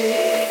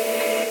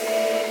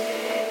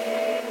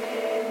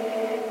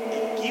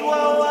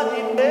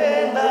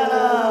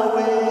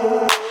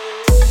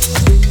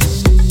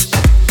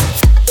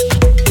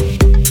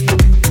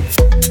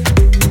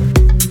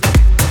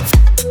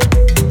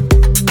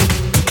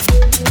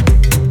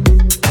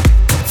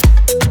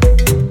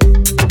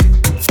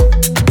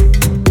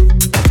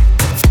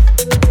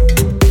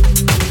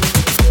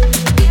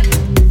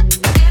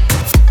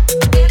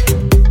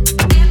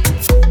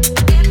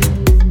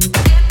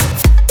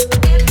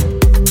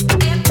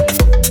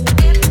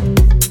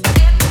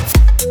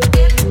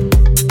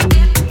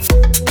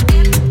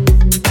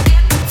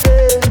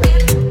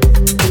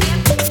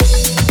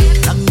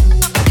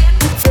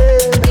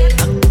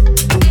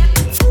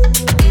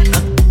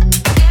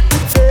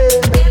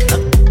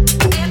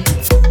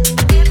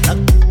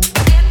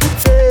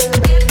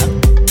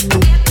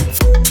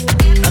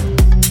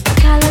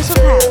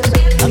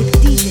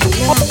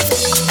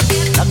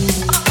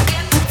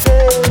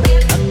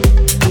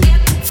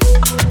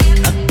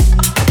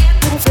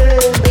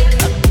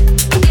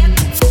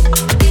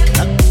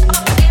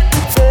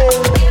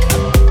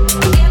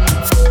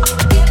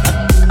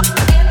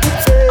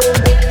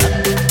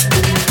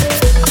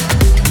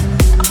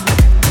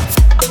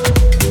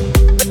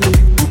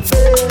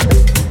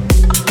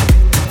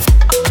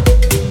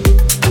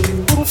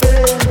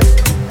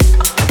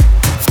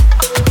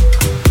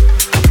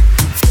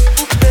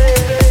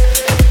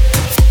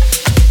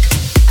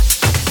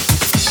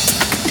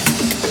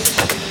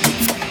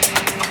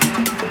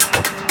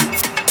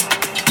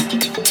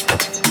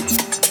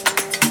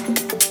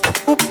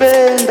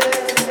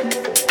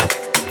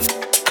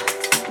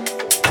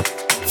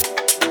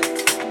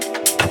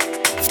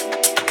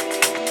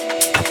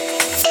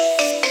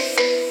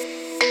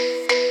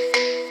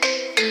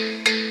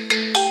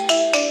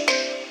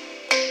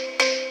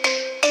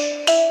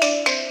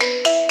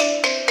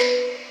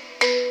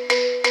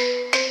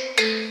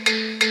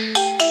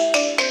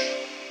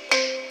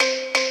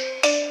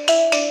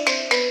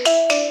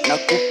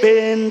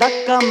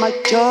 kama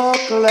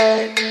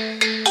chocolate,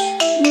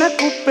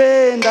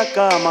 nakupenda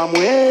kama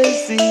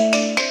mwezi,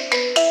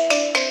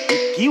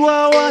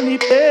 ikiwa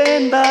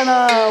wanipenda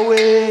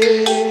nawe.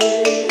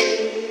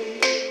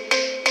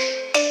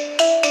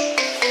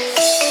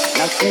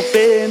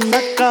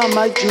 Nakupenda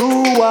kama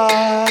jua,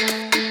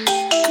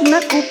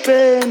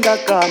 nakupenda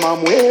kama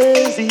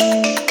mwezi,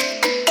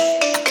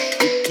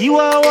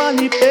 ikiwa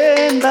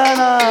wanipenda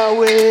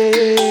nawe.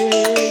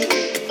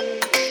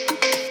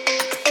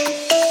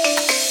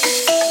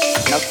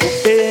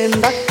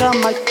 Nakupenda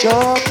kama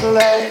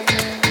chocolate,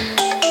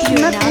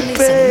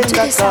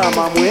 nakupenda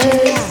kama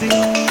mwezi,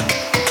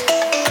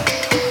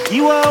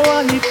 ikiwa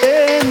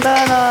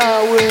wanipenda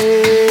nawe.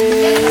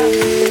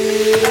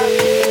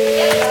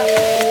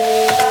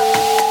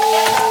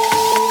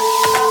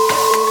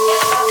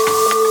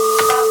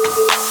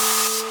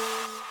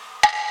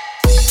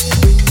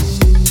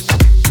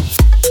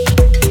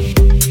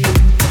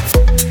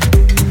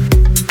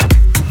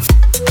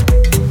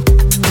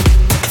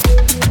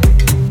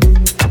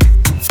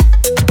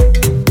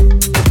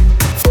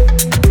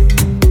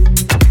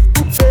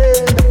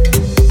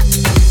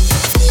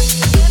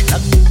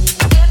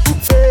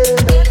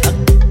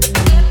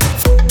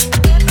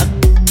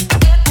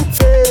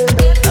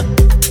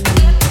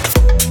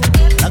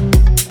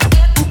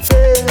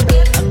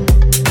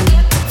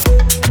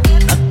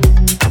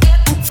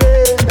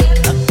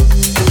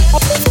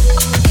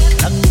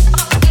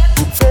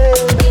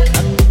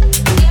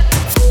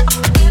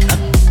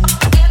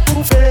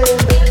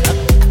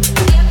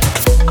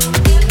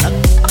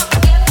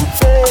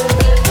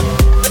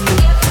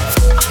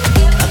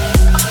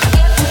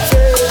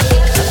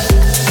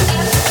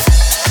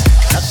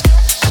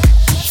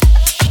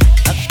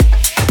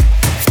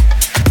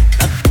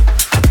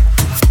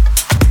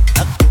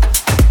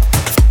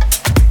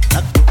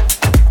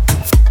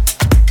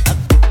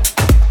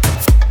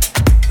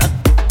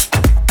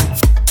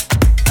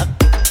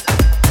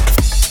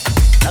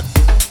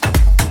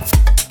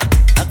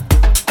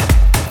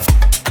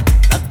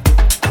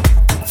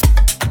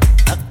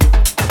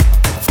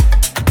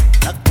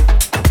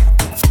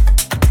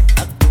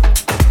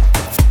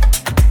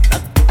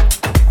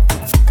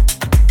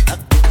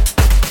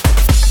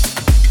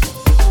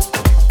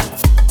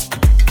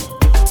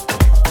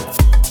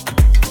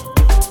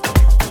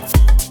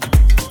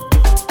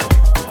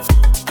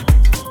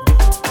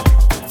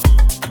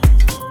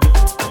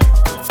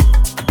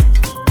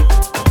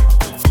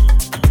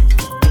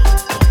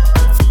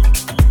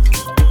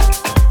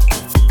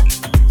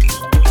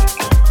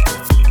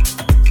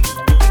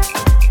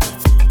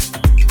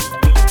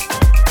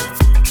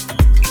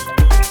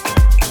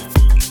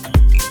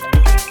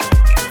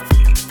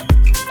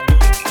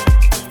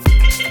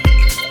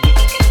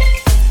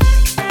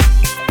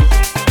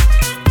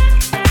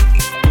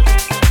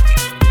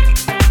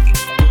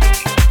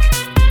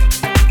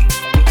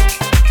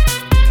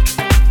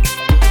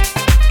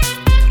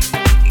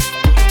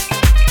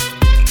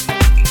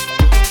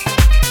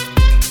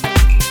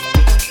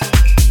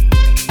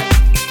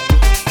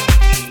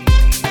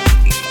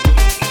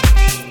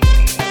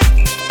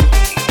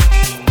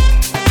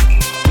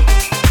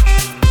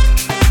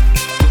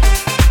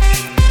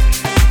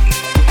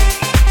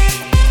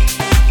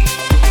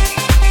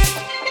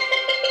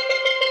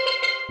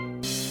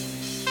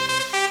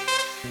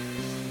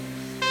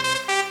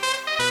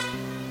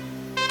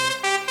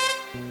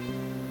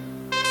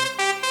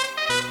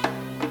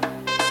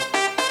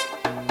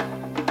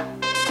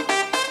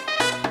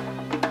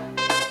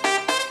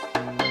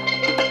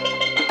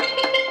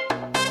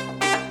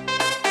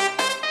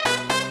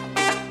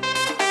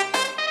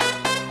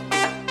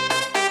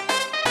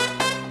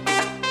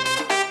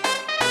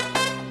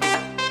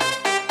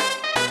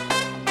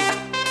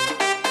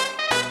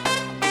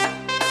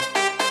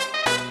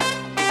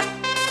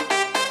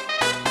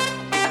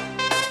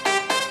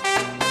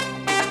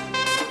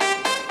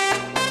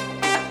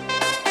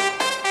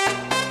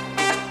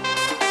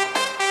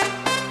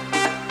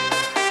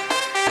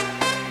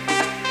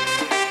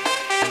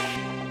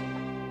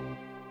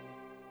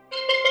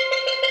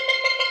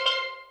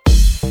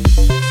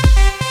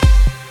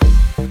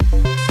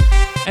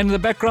 And in the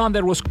background,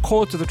 there was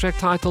KORT to the track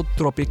titled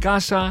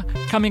Tropicassa.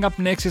 Coming up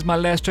next is my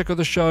last track of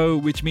the show,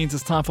 which means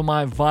it's time for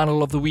my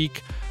Vinyl of the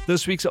Week.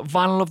 This week's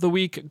Vinyl of the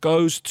Week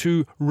goes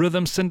to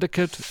Rhythm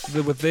Syndicate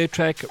with their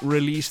track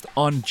released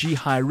on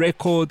G-High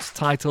Records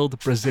titled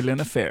Brazilian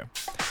Affair.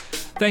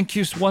 Thank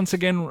you once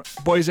again,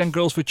 boys and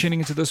girls, for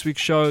tuning into this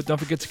week's show. Don't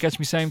forget to catch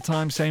me same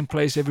time, same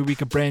place, every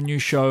week, a brand new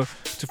show.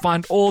 To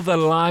find all the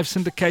live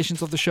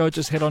syndications of the show,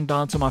 just head on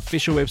down to my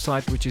official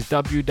website, which is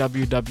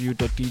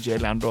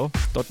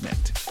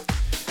www.djleandro.net.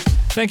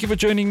 Thank you for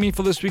joining me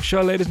for this week's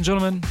show, ladies and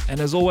gentlemen. And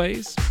as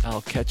always,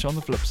 I'll catch you on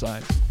the flip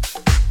side.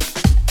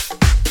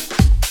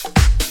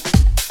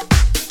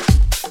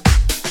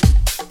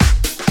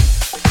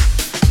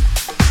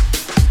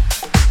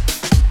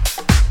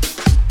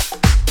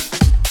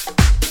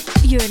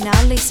 You're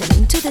now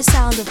listening to the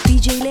sound of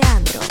DJ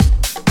Leandro.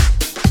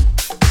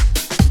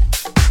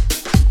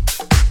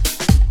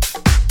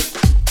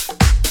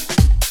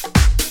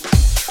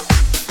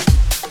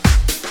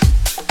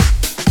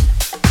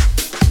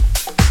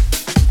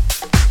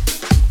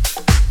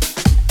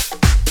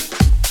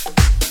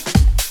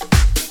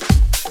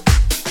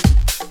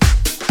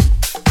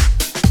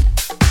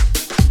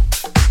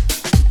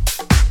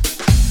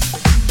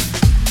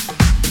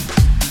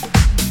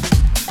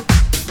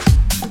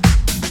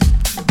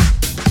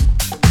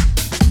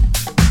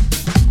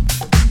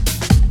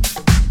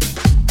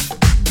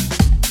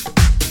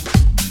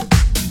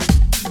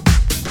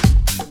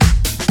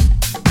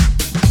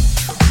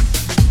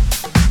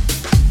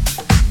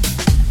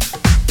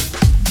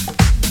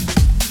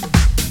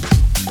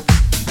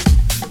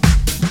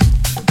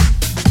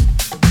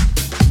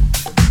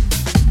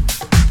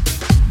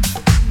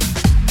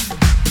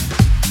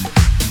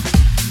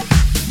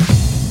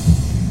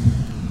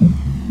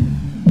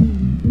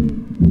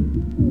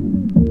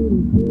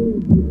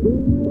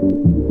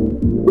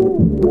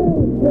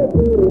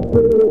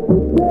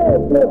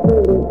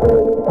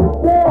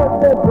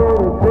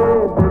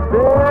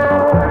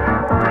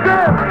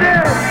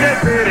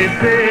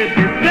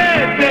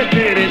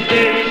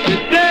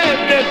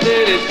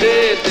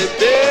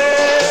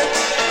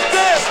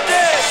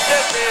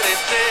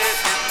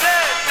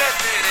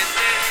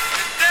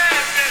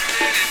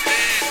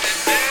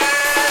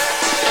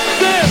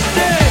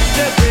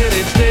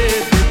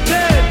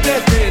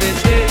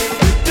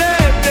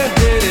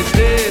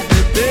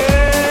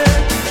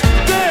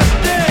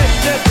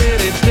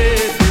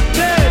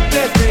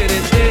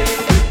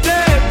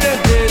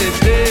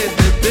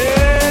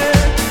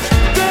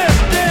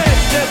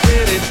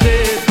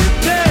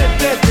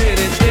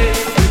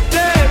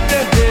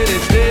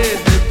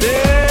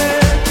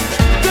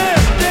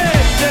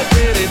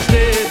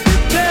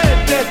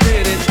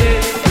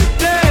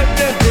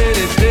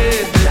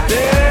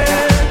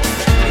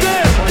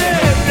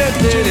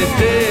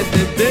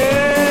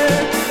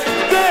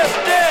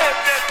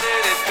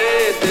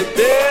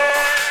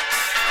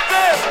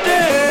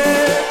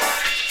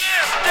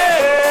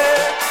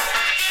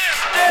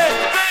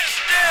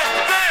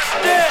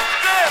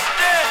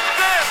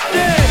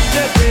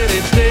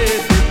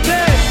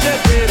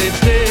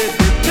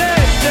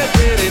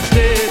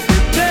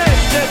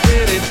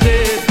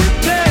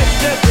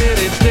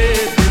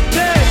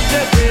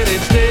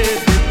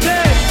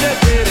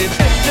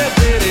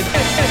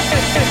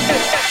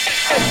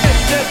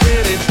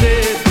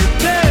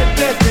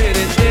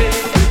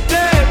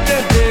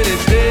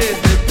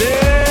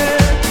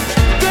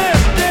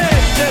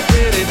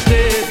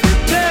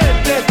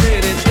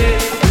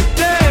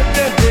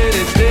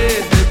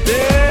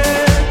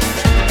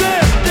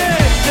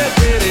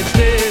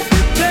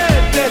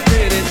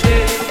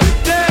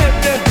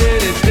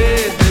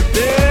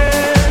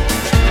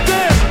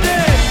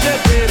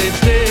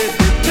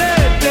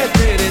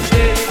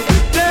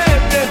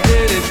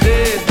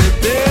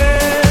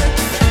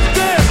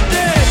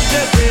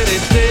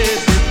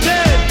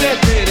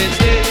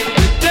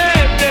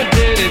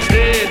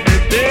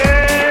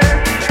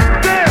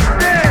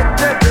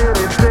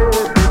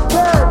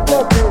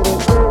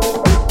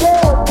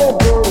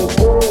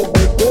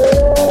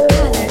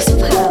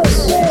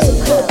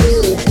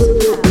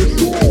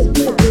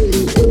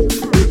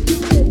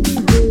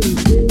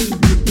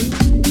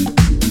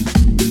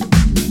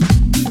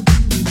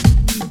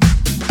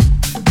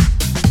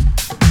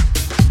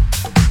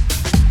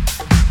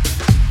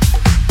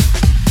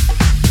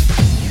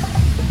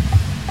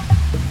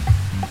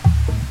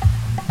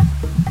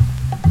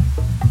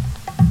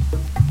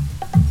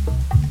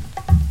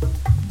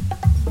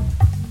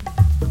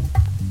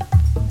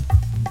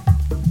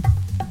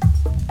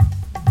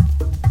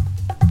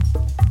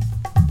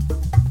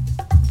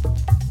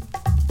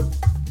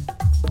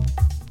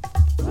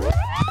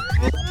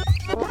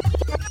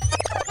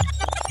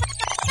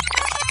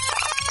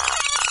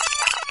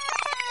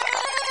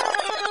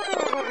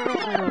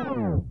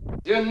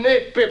 You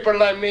need people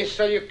like me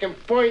so you can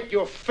point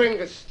your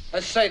fingers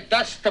and say,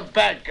 that's the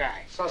bad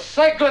guy. So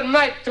say good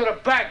night to the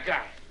bad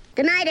guy.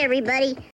 Good night, everybody.